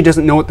he actually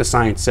doesn't know what the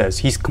science says.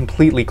 He's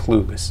completely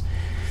clueless.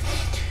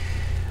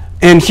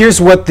 And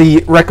here's what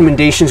the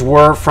recommendations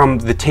were from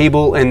the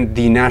table and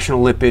the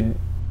National Lipid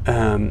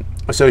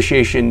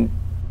Association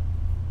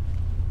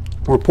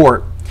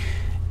report.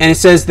 And it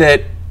says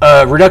that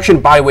reduction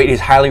in body weight is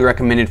highly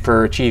recommended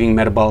for achieving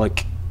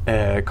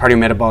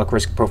cardiometabolic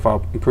risk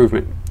profile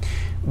improvement.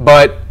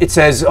 But it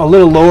says a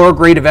little lower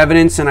grade of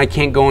evidence, and I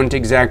can't go into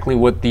exactly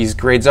what these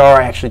grades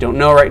are. I actually don't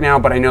know right now,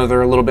 but I know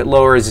they're a little bit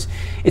lower.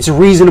 It's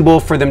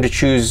reasonable for them to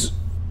choose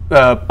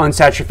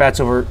unsaturated fats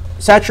over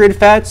saturated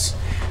fats.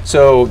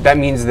 So that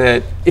means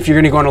that if you're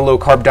going to go on a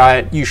low-carb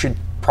diet, you should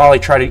probably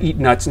try to eat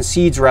nuts and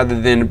seeds rather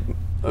than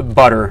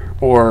butter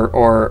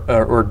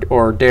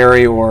or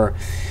dairy or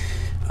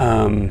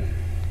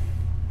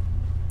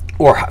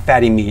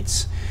fatty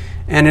meats.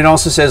 And it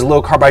also says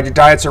low carbohydrate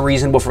diets are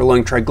reasonable for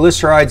lowering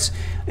triglycerides,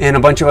 and a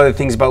bunch of other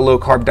things about low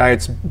carb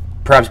diets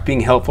perhaps being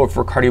helpful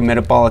for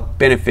cardiometabolic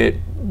benefit.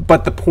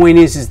 But the point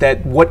is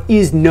that what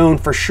is known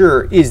for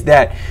sure is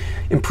that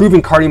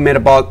improving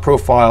cardiometabolic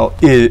profile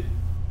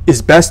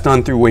is best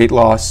done through weight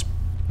loss,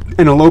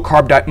 and a low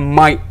carb diet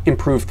might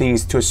improve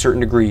things to a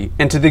certain degree.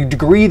 And to the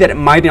degree that it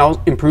might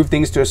improve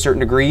things to a certain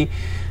degree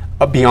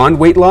beyond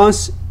weight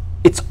loss,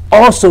 it's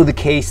also the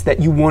case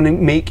that you want to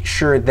make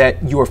sure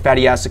that your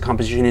fatty acid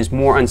composition is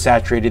more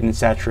unsaturated than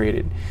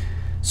saturated.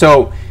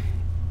 So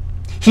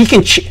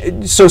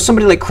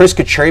somebody like Chris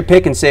could cherry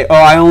pick and say, oh,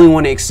 I only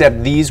want to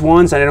accept these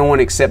ones and I don't want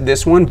to accept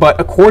this one. But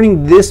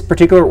according to this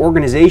particular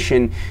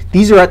organization,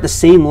 these are at the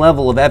same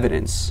level of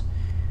evidence.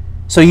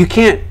 So you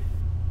can't,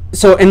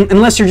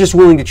 unless you're just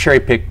willing to cherry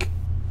pick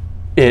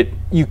it,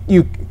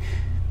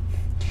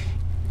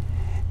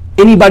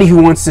 anybody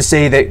who wants to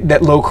say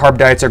that low carb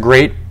diets are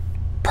great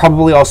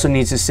probably also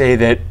needs to say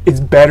that it's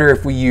better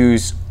if we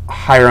use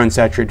higher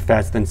unsaturated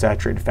fats than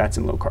saturated fats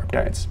in low carb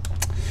diets.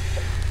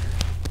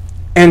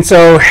 And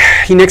so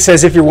he next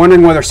says, if you're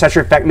wondering whether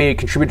saturated fat may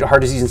contribute to heart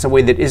disease in some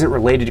way that isn't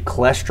related to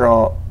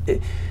cholesterol,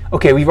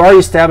 okay, we've already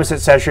established that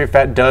saturated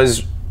fat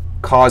does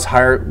cause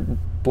higher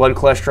blood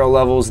cholesterol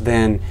levels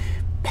than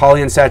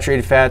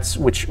polyunsaturated fats,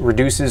 which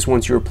reduces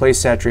once you replace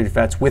saturated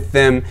fats with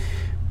them.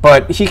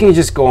 But he can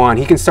just go on.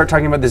 He can start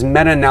talking about this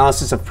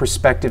meta-analysis of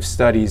prospective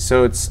studies.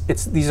 So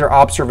these are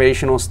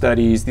observational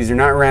studies. These are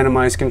not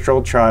randomized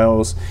controlled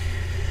trials.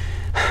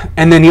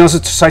 And then he also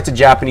cites a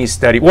Japanese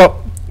study.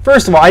 Well,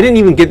 first of all, I didn't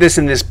even get this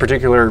in this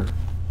particular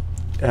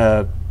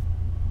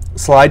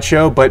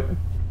slideshow, but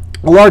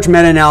most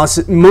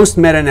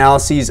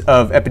meta-analyses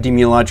of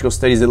epidemiological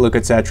studies that look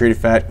at saturated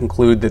fat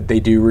conclude that they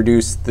do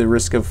reduce the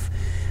risk of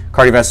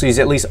cardiovascular disease,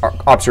 at least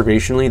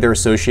observationally. They're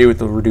associated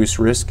with a reduced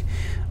risk.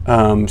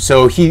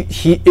 So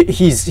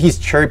he's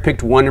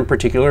cherry-picked one in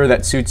particular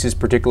that suits his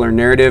particular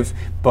narrative,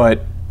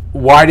 but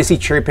why does he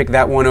cherry-pick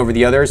that one over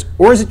the others?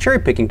 Or is it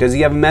cherry-picking? Does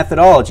he have a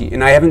methodology?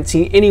 And I haven't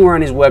seen anywhere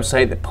on his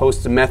website that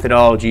posts a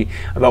methodology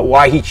about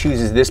why he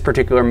chooses this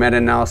particular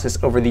meta-analysis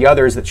over the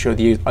others that show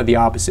the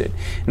opposite.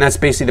 And that's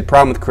basically the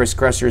problem with Chris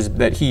Kresser, is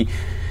that he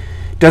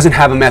doesn't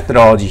have a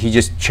methodology. He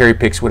just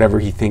cherry-picks whatever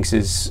he thinks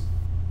is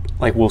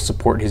will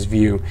support his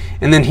view.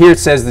 And then here it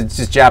says that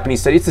this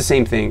Japanese study, it's the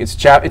same thing.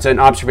 It's an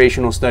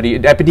observational study,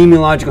 an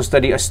epidemiological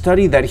study, a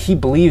study that he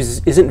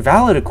believes isn't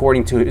valid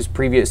according to his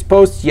previous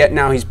posts, yet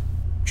now he's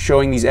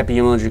showing these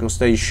epidemiological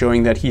studies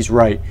showing that he's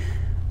right.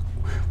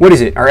 What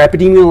is it? Are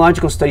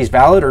epidemiological studies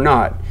valid or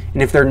not?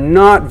 And if they're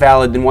not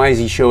valid, then why is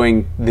he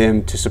showing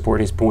them to support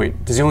his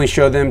point? Does he only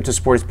show them to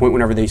support his point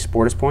whenever they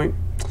support his point?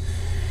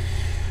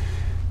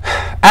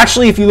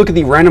 Actually, if you look at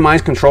the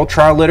randomized controlled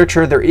trial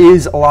literature, there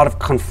is a lot of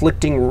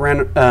conflicting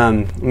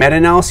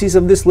meta-analyses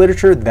of this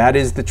literature. That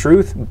is the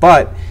truth.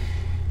 But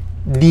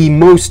the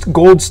most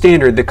gold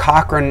standard, the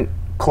Cochrane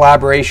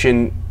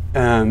collaboration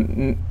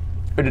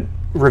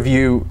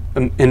review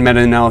and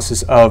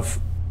meta-analysis of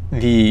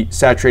the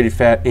saturated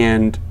fat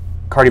and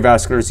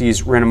cardiovascular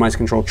disease randomized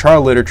controlled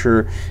trial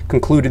literature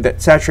concluded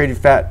that saturated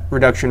fat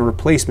reduction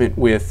replacement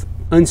with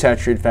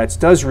unsaturated fats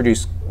does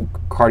reduce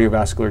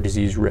cardiovascular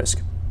disease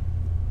risk.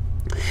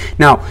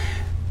 Now,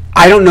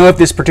 I don't know if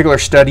this particular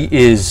study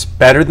is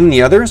better than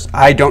the others.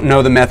 I don't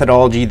know the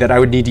methodology that I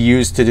would need to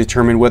use to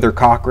determine whether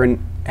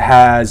Cochrane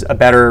has a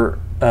better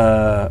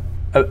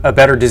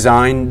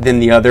design than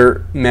the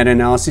other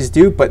meta-analyses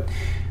do. But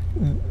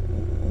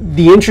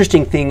the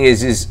interesting thing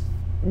is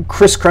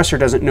Chris Kresser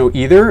doesn't know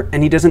either,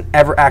 and he doesn't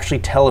ever actually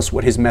tell us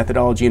what his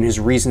methodology and his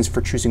reasons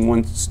for choosing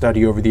one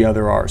study over the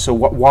other are. So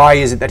why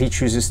is it that he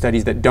chooses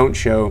studies that don't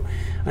show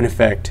an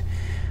effect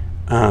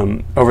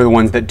over the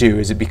ones that do?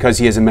 Is it because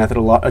he has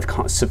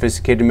a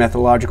sophisticated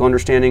methodological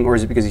understanding, or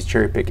is it because he's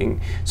cherry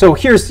picking? So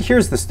here's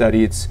the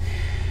study.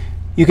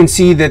 You can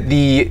see that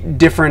the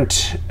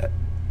different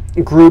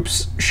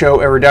groups show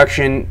a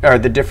reduction, or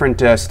the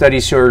different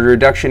studies show a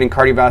reduction in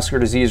cardiovascular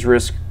disease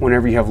risk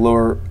whenever you have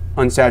lower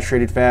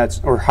unsaturated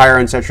fats, or higher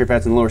unsaturated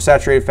fats and lower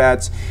saturated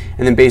fats,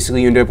 and then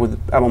basically you end up with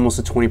almost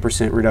a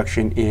 20%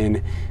 reduction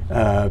in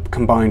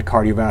combined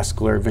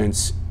cardiovascular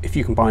events if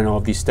you combine all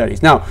of these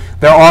studies. Now,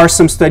 there are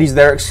some studies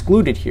that are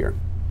excluded here,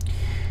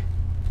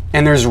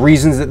 and there's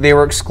reasons that they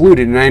were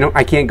excluded, and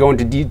I can't go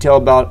into detail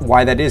about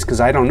why that is because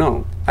I don't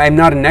know. I'm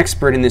not an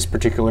expert in this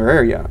particular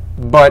area,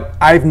 but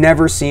I've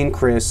never seen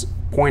Chris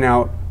point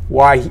out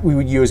why we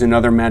would use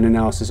another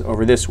meta-analysis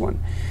over this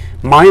one.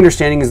 My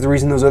understanding is the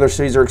reason those other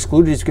studies are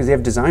excluded is because they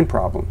have design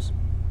problems.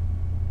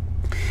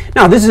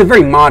 Now, this is a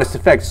very modest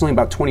effect. It's only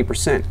about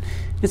 20%.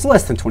 It's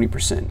less than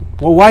 20%.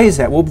 Well, why is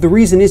that? Well, the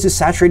reason is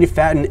saturated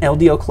fat and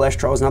LDL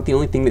cholesterol is not the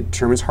only thing that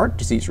determines heart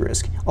disease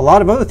risk. A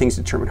lot of other things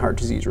determine heart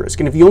disease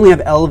risk. And if you only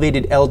have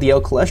elevated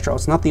LDL cholesterol,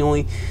 it's not the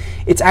only,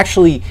 it's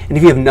actually, and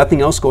if you have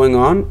nothing else going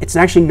on, it's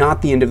actually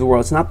not the end of the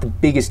world. It's not the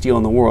biggest deal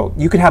in the world.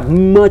 You could have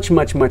much,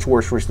 much, much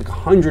worse risk, like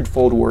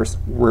 100-fold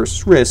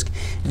worse risk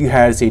if you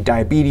had, say,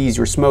 diabetes,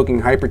 you're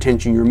smoking,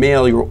 hypertension, you're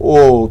male, you're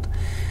old.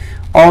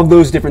 All of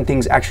those different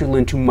things actually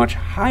lend to much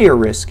higher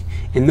risk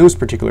in those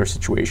particular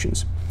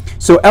situations.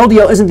 So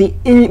LDL isn't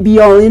the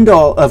be-all,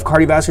 end-all of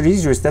cardiovascular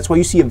disease risk. That's why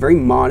you see a very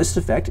modest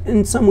effect, and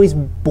in some ways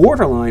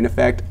borderline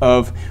effect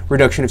of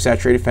reduction of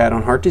saturated fat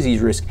on heart disease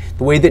risk.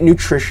 The way that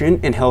nutrition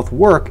and health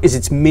work is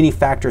it's many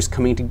factors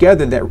coming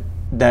together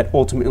that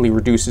ultimately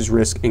reduces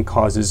risk and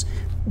causes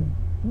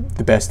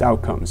the best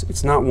outcomes.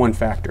 It's not one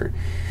factor.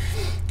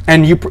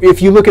 And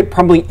if you look at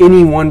probably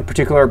any one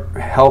particular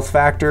health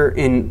factor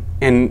and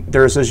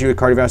they're associated with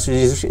cardiovascular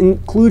disease,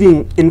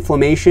 including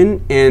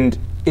inflammation and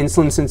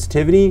insulin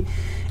sensitivity,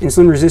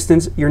 insulin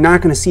resistance, you're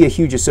not going to see a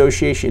huge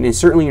association, and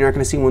certainly you're not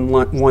going to see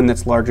one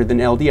that's larger than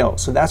LDL.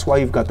 So that's why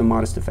you've got the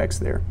modest effects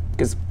there,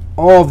 because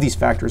all of these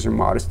factors are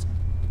modest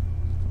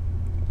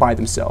by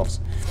themselves.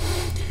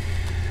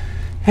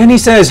 And he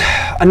says,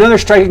 another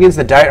strike against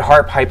the diet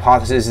heart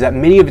hypothesis is that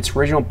many of its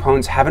original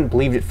opponents haven't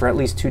believed it for at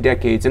least 2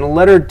 decades. In a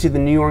letter to the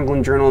New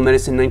England Journal of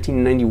Medicine in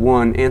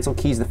 1991, Ancel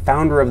Keys, the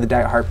founder of the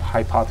diet heart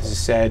hypothesis,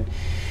 said,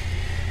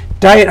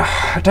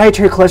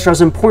 dietary cholesterol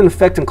has an important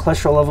effect on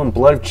cholesterol level in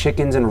blood of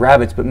chickens and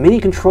rabbits, but many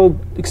controlled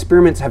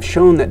experiments have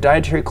shown that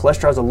dietary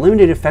cholesterol has a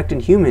limited effect in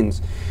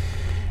humans.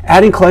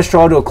 Adding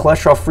cholesterol to a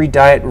cholesterol-free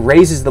diet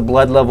raises the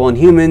blood level in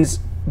humans,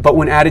 but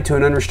when added to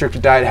an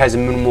unrestricted diet, it has a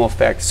minimal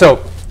effect.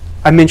 So,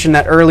 I mentioned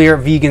that earlier,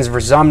 vegans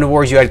versus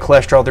omnivores, you add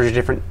cholesterol,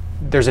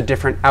 there's a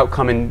different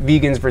outcome in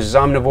vegans versus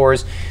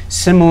omnivores.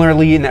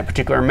 Similarly, in that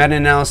particular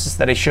meta-analysis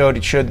that I showed,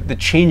 it showed that the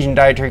change in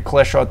dietary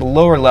cholesterol at the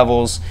lower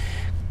levels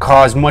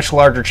caused much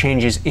larger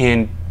changes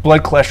in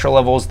blood cholesterol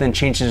levels than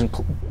changes in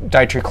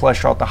dietary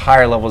cholesterol at the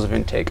higher levels of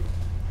intake.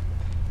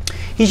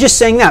 He's just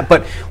saying that,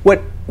 but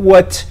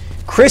what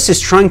Chris is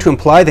trying to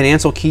imply that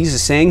Ancel Keys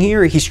is saying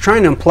here, he's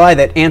trying to imply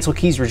that Ancel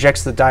Keys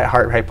rejects the diet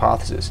heart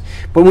hypothesis.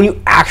 But when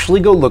you actually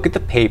go look at the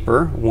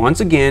paper, once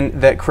again,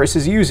 that Chris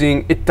is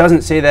using, it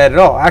doesn't say that at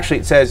all.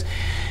 Actually, it says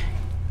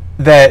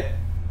that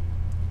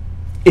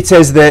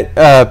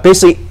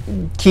basically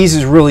Keys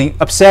is really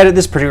upset at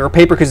this particular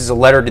paper because it's a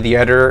letter to the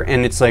editor,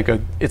 and it's like a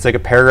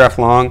paragraph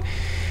long.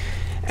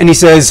 And he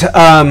says,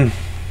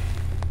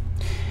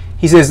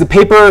 the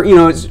paper,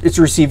 it's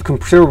received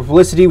considerable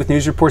publicity with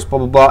news reports, blah,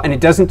 blah, blah, and it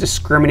doesn't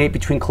discriminate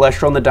between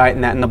cholesterol in the diet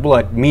and that in the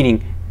blood,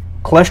 meaning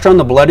cholesterol in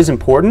the blood is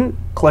important,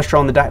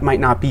 cholesterol in the diet might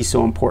not be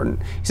so important.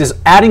 He says,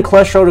 adding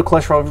cholesterol to a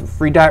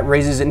cholesterol-free diet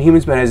raises it in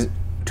humans, but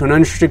to an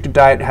unrestricted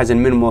diet has a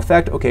minimal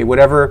effect. Okay,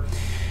 whatever.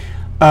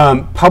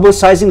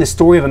 Publicizing the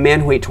story of a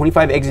man who ate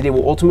 25 eggs a day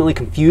will ultimately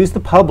confuse the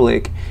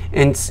public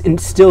and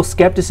instill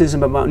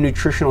skepticism about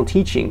nutritional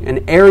teaching,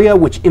 an area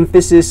which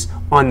emphasis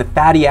on the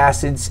fatty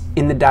acids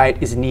in the diet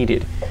is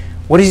needed.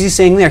 What is he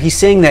saying there? He's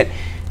saying that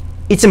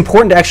it's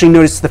important to actually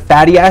notice the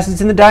fatty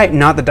acids in the diet,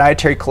 not the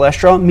dietary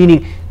cholesterol,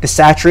 meaning the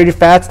saturated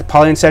fats, the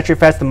polyunsaturated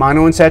fats, the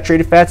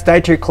monounsaturated fats.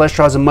 Dietary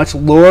cholesterol has a much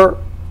lower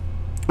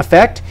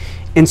effect.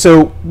 And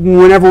so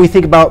whenever we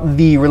think about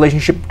the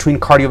relationship between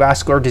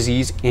cardiovascular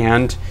disease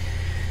and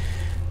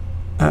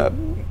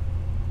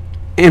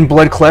and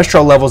blood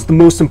cholesterol levels, the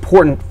most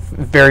important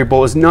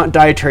variable is not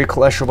dietary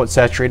cholesterol but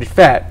saturated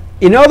fat.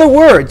 In other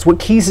words, what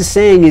Keyes is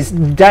saying is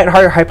the diet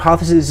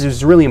hypothesis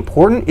is really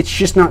important. It's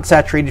just not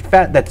saturated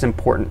fat that's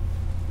important.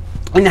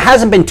 And it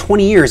hasn't been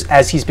 20 years,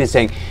 as he's been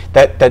saying,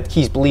 that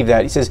Keyes believed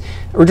that. He says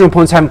original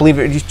opponents haven't believed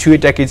it for 2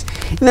 decades.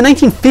 In the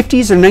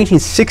 1950s or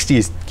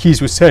 1960s,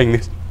 Keyes was saying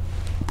this.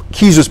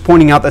 Keyes was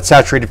pointing out that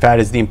saturated fat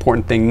is the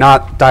important thing,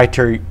 not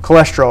dietary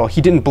cholesterol.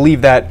 He didn't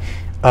believe that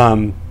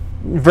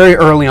very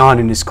early on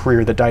in his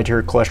career that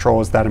dietary cholesterol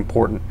was that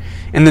important.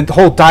 And the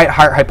whole diet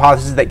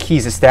hypothesis that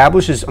Keyes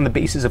established is on the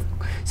basis of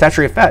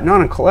saturated fat,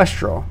 not on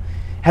cholesterol.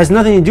 It has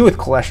nothing to do with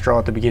cholesterol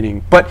at the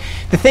beginning. But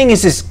the thing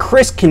is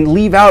Chris can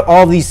leave out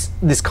all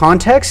this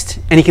context,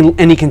 and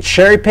he can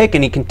cherry pick,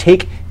 and he can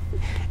take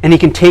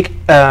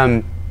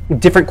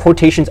different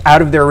quotations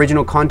out of their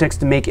original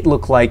context to make it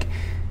look like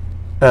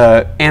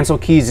Ansel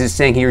Keys is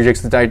saying he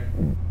rejects the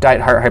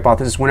diet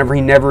hypothesis whenever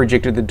he never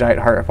rejected the diet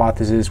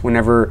hypothesis,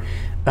 whenever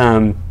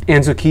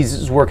Ansel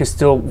Keys' work is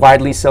still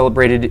widely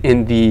celebrated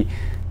in the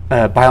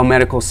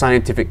biomedical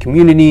scientific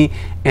community,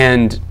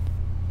 and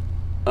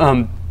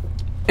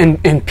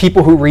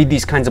people who read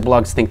these kinds of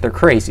blogs think they're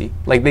crazy.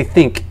 Like, they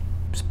think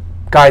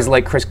guys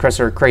like Chris Kresser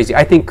are crazy.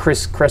 I think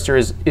Chris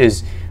Kresser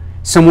is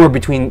somewhere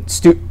between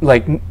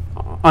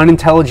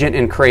unintelligent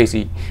and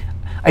crazy.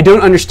 I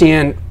don't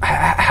understand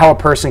how a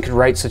person could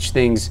write such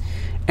things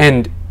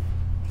and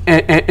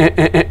take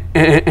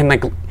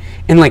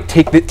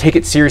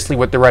it seriously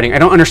what they're writing. I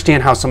don't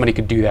understand how somebody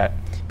could do that,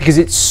 because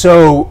it's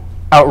so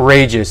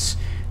outrageous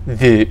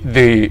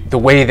the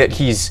way that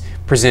he's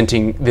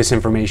presenting this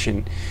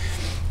information.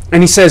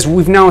 And he says,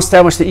 we've now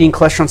established that eating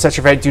cholesterol and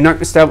saturated fat do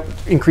not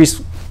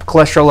increase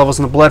cholesterol levels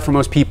in the blood for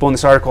most people. In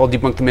this article, I'll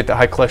debunk the myth that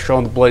high cholesterol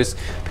in the blood is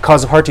the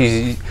cause of heart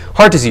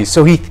disease.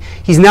 So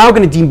he's now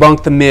going to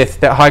debunk the myth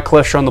that high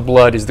cholesterol in the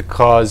blood is the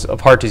cause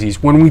of heart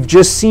disease, when we've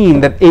just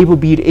seen that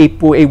ApoB to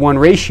ApoA1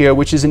 ratio,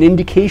 which is an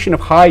indication of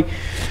high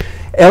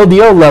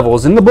LDL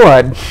levels in the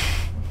blood,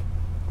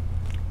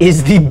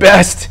 is the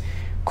best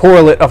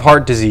correlate of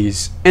heart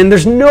disease. And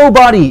there's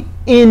nobody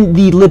in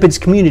the lipids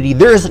community.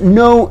 There's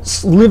no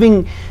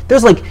living.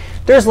 There's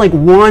like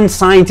one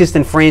scientist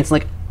in France,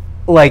 like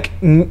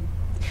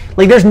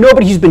there's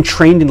nobody who's been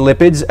trained in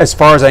lipids, as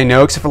far as I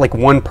know, except for like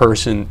one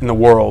person in the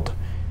world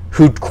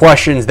who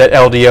questions that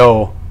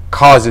LDL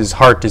causes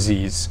heart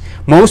disease.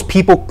 Most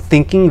people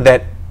thinking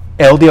that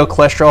LDL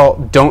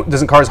cholesterol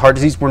doesn't cause heart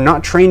disease were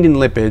not trained in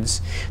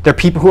lipids. They're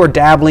people who are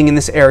dabbling in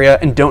this area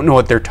and don't know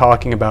what they're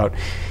talking about.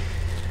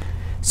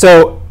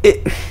 So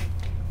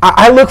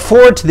I look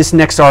forward to this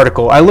next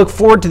article.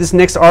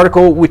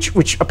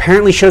 Which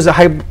apparently shows that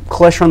high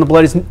cholesterol in the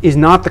blood is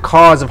not the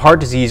cause of heart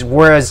disease,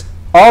 whereas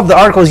all of the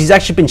articles he's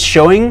actually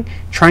been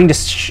trying to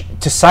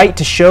cite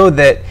to show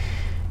that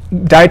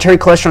dietary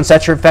cholesterol and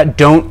saturated fat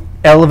don't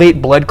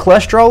elevate blood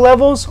cholesterol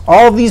levels.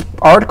 All of these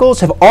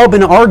articles have all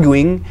been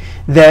arguing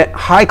that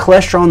high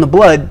cholesterol in the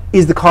blood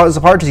is the cause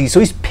of heart disease.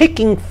 So he's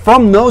picking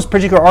from those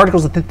particular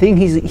articles the thing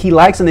he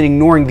likes and then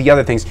ignoring the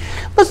other things.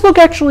 Let's look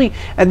actually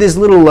at this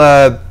little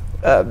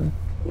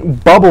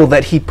bubble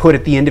that he put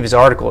at the end of his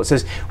article. It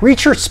says,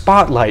 Research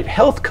Spotlight,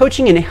 Health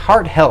Coaching and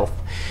Heart Health.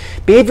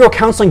 Behavioral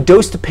counseling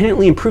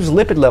dose-dependently improves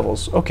lipid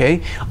levels.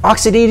 Okay.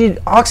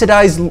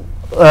 Oxidized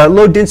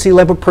low-density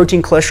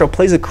lipoprotein cholesterol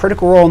plays a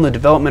critical role in the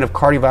development of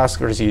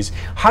cardiovascular disease.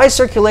 High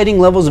circulating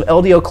levels of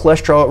LDL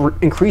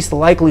cholesterol increase the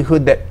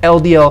likelihood that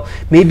LDL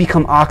may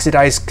become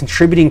oxidized,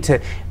 contributing to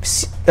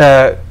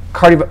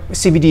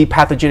CVD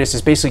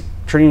pathogenesis, basically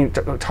turning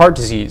to heart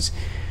disease.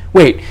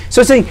 Wait,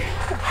 so it's saying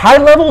high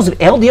levels of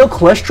LDL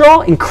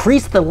cholesterol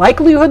increase the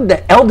likelihood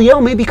that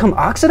LDL may become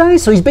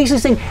oxidized? So he's basically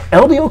saying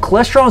LDL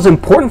cholesterol is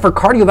important for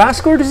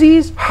cardiovascular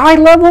disease? High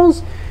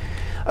levels?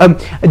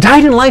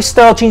 Diet and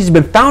lifestyle changes have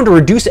been found to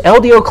reduce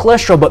LDL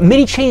cholesterol, but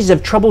many changes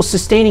have trouble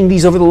sustaining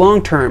these over the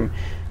long term.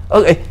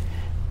 Okay.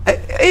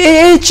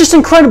 It's just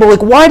incredible.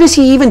 Like, why does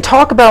he even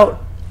talk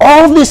about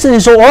all of this in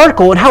his whole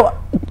article and how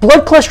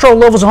blood cholesterol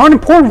levels aren't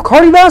important for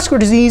cardiovascular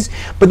disease,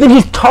 but then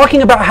he's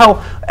talking about how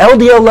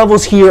LDL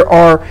levels here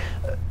are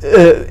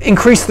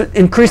increase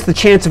the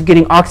chance of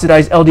getting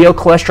oxidized LDL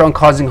cholesterol and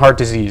causing heart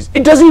disease.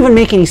 It doesn't even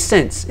make any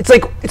sense. It's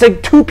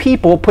like two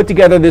people put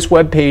together this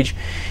web page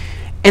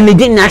and they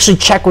didn't actually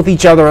check with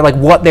each other like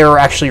what they were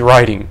actually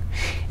writing.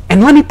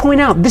 And let me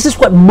point out, this is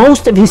what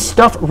most of his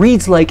stuff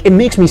reads like. It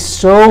makes me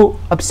so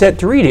upset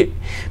to read it.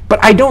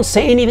 But I don't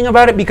say anything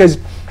about it because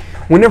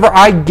whenever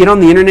I get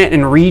on the internet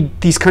and read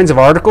these kinds of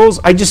articles,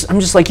 I'm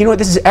just like, you know what,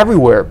 this is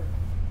everywhere.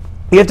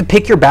 You have to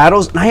pick your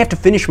battles, and I have to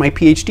finish my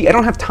PhD. I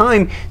don't have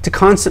time to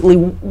constantly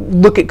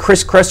look at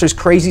Chris Kresser's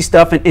crazy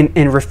stuff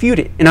and refute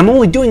it. And I'm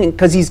only doing it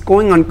because he's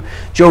going on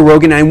Joe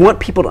Rogan, and I want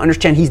people to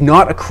understand he's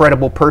not a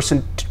credible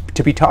person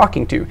to be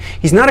talking to.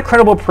 He's not a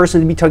credible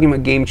person to be talking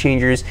about game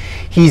changers.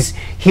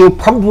 He'll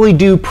probably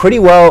do pretty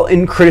well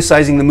in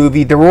criticizing the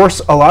movie. There were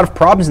a lot of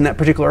problems in that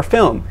particular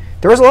film.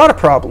 There was a lot of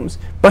problems,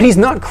 but he's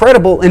not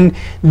credible, and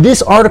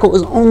this article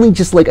is only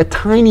just like a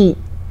tiny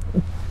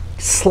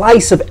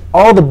slice of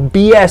all the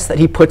BS that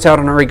he puts out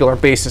on a regular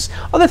basis.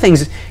 Other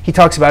things he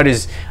talks about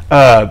is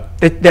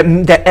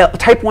that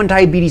type 1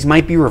 diabetes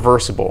might be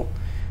reversible.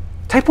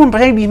 Type 1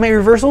 diabetes might be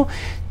reversible.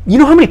 You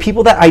know how many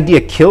people that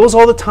idea kills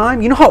all the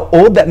time? You know how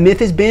old that myth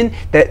has been,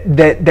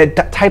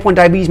 that type 1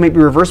 diabetes might be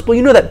reversible?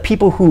 You know that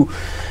people who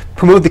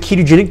promote the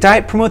ketogenic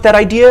diet promote that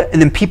idea,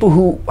 and then people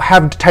who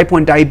have type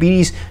 1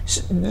 diabetes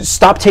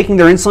stop taking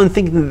their insulin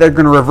thinking that they're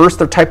going to reverse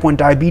their type 1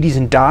 diabetes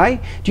and die?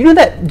 Do you know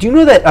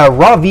that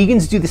raw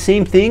vegans do the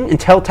same thing and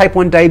tell type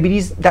 1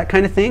 diabetes that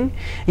kind of thing?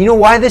 And you know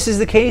why this is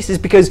the case? Is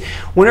because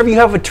whenever you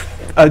have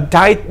a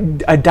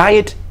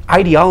diet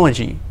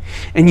ideology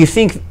and you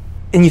think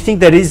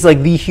that is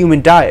like the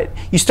human diet,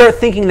 you start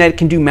thinking that it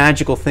can do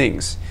magical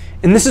things.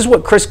 And this is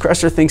what Chris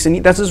Kresser thinks,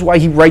 and this is why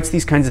he writes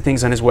these kinds of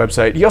things on his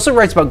website. He also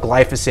writes about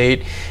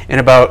glyphosate and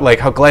about like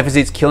how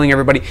glyphosate's killing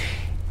everybody.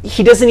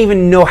 He doesn't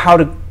even know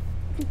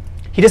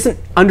he doesn't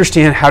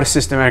understand how to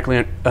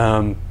systematically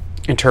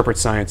interpret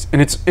science.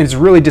 And it's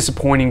really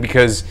disappointing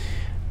because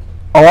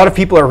a lot of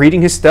people are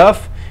reading his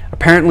stuff.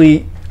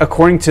 Apparently,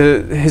 according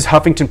to his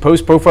Huffington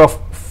Post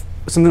profile,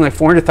 something like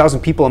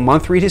 400,000 people a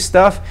month read his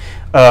stuff.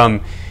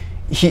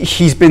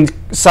 He's been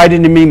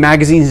cited in many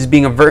magazines as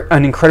being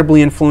an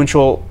incredibly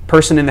influential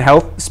person in the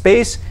health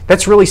space.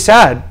 That's really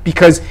sad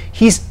because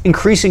he's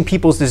increasing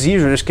people's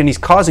disease risk and he's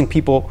causing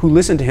people who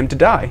listen to him to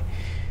die.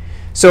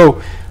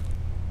 So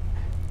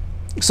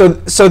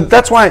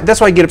that's why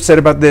I get upset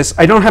about this.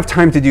 I don't have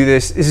time to do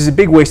this. This is a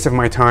big waste of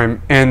my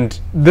time, and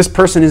this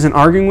person isn't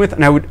arguing with,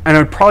 and I would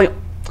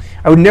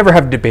never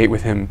have a debate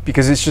with him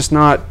because it's just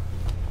not.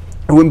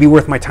 It wouldn't be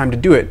worth my time to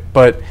do it.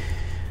 But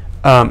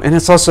and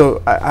it's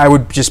also I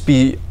wouldn't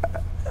be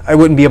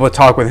able to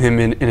talk with him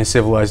in a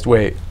civilized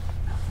way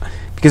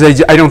because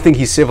I don't think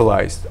he's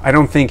civilized. I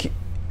don't think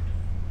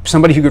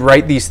somebody who could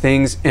write these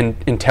things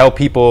and tell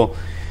people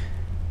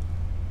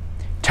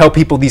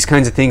these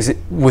kinds of things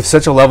with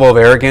such a level of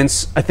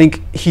arrogance. I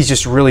think he's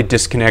just really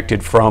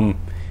disconnected from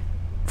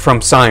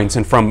science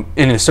and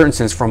in a certain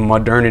sense, from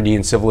modernity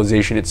and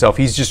civilization itself.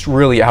 He's just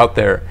really out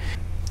there.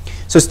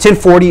 So it's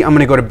 10:40. I'm going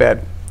to go to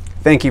bed.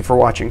 Thank you for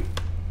watching.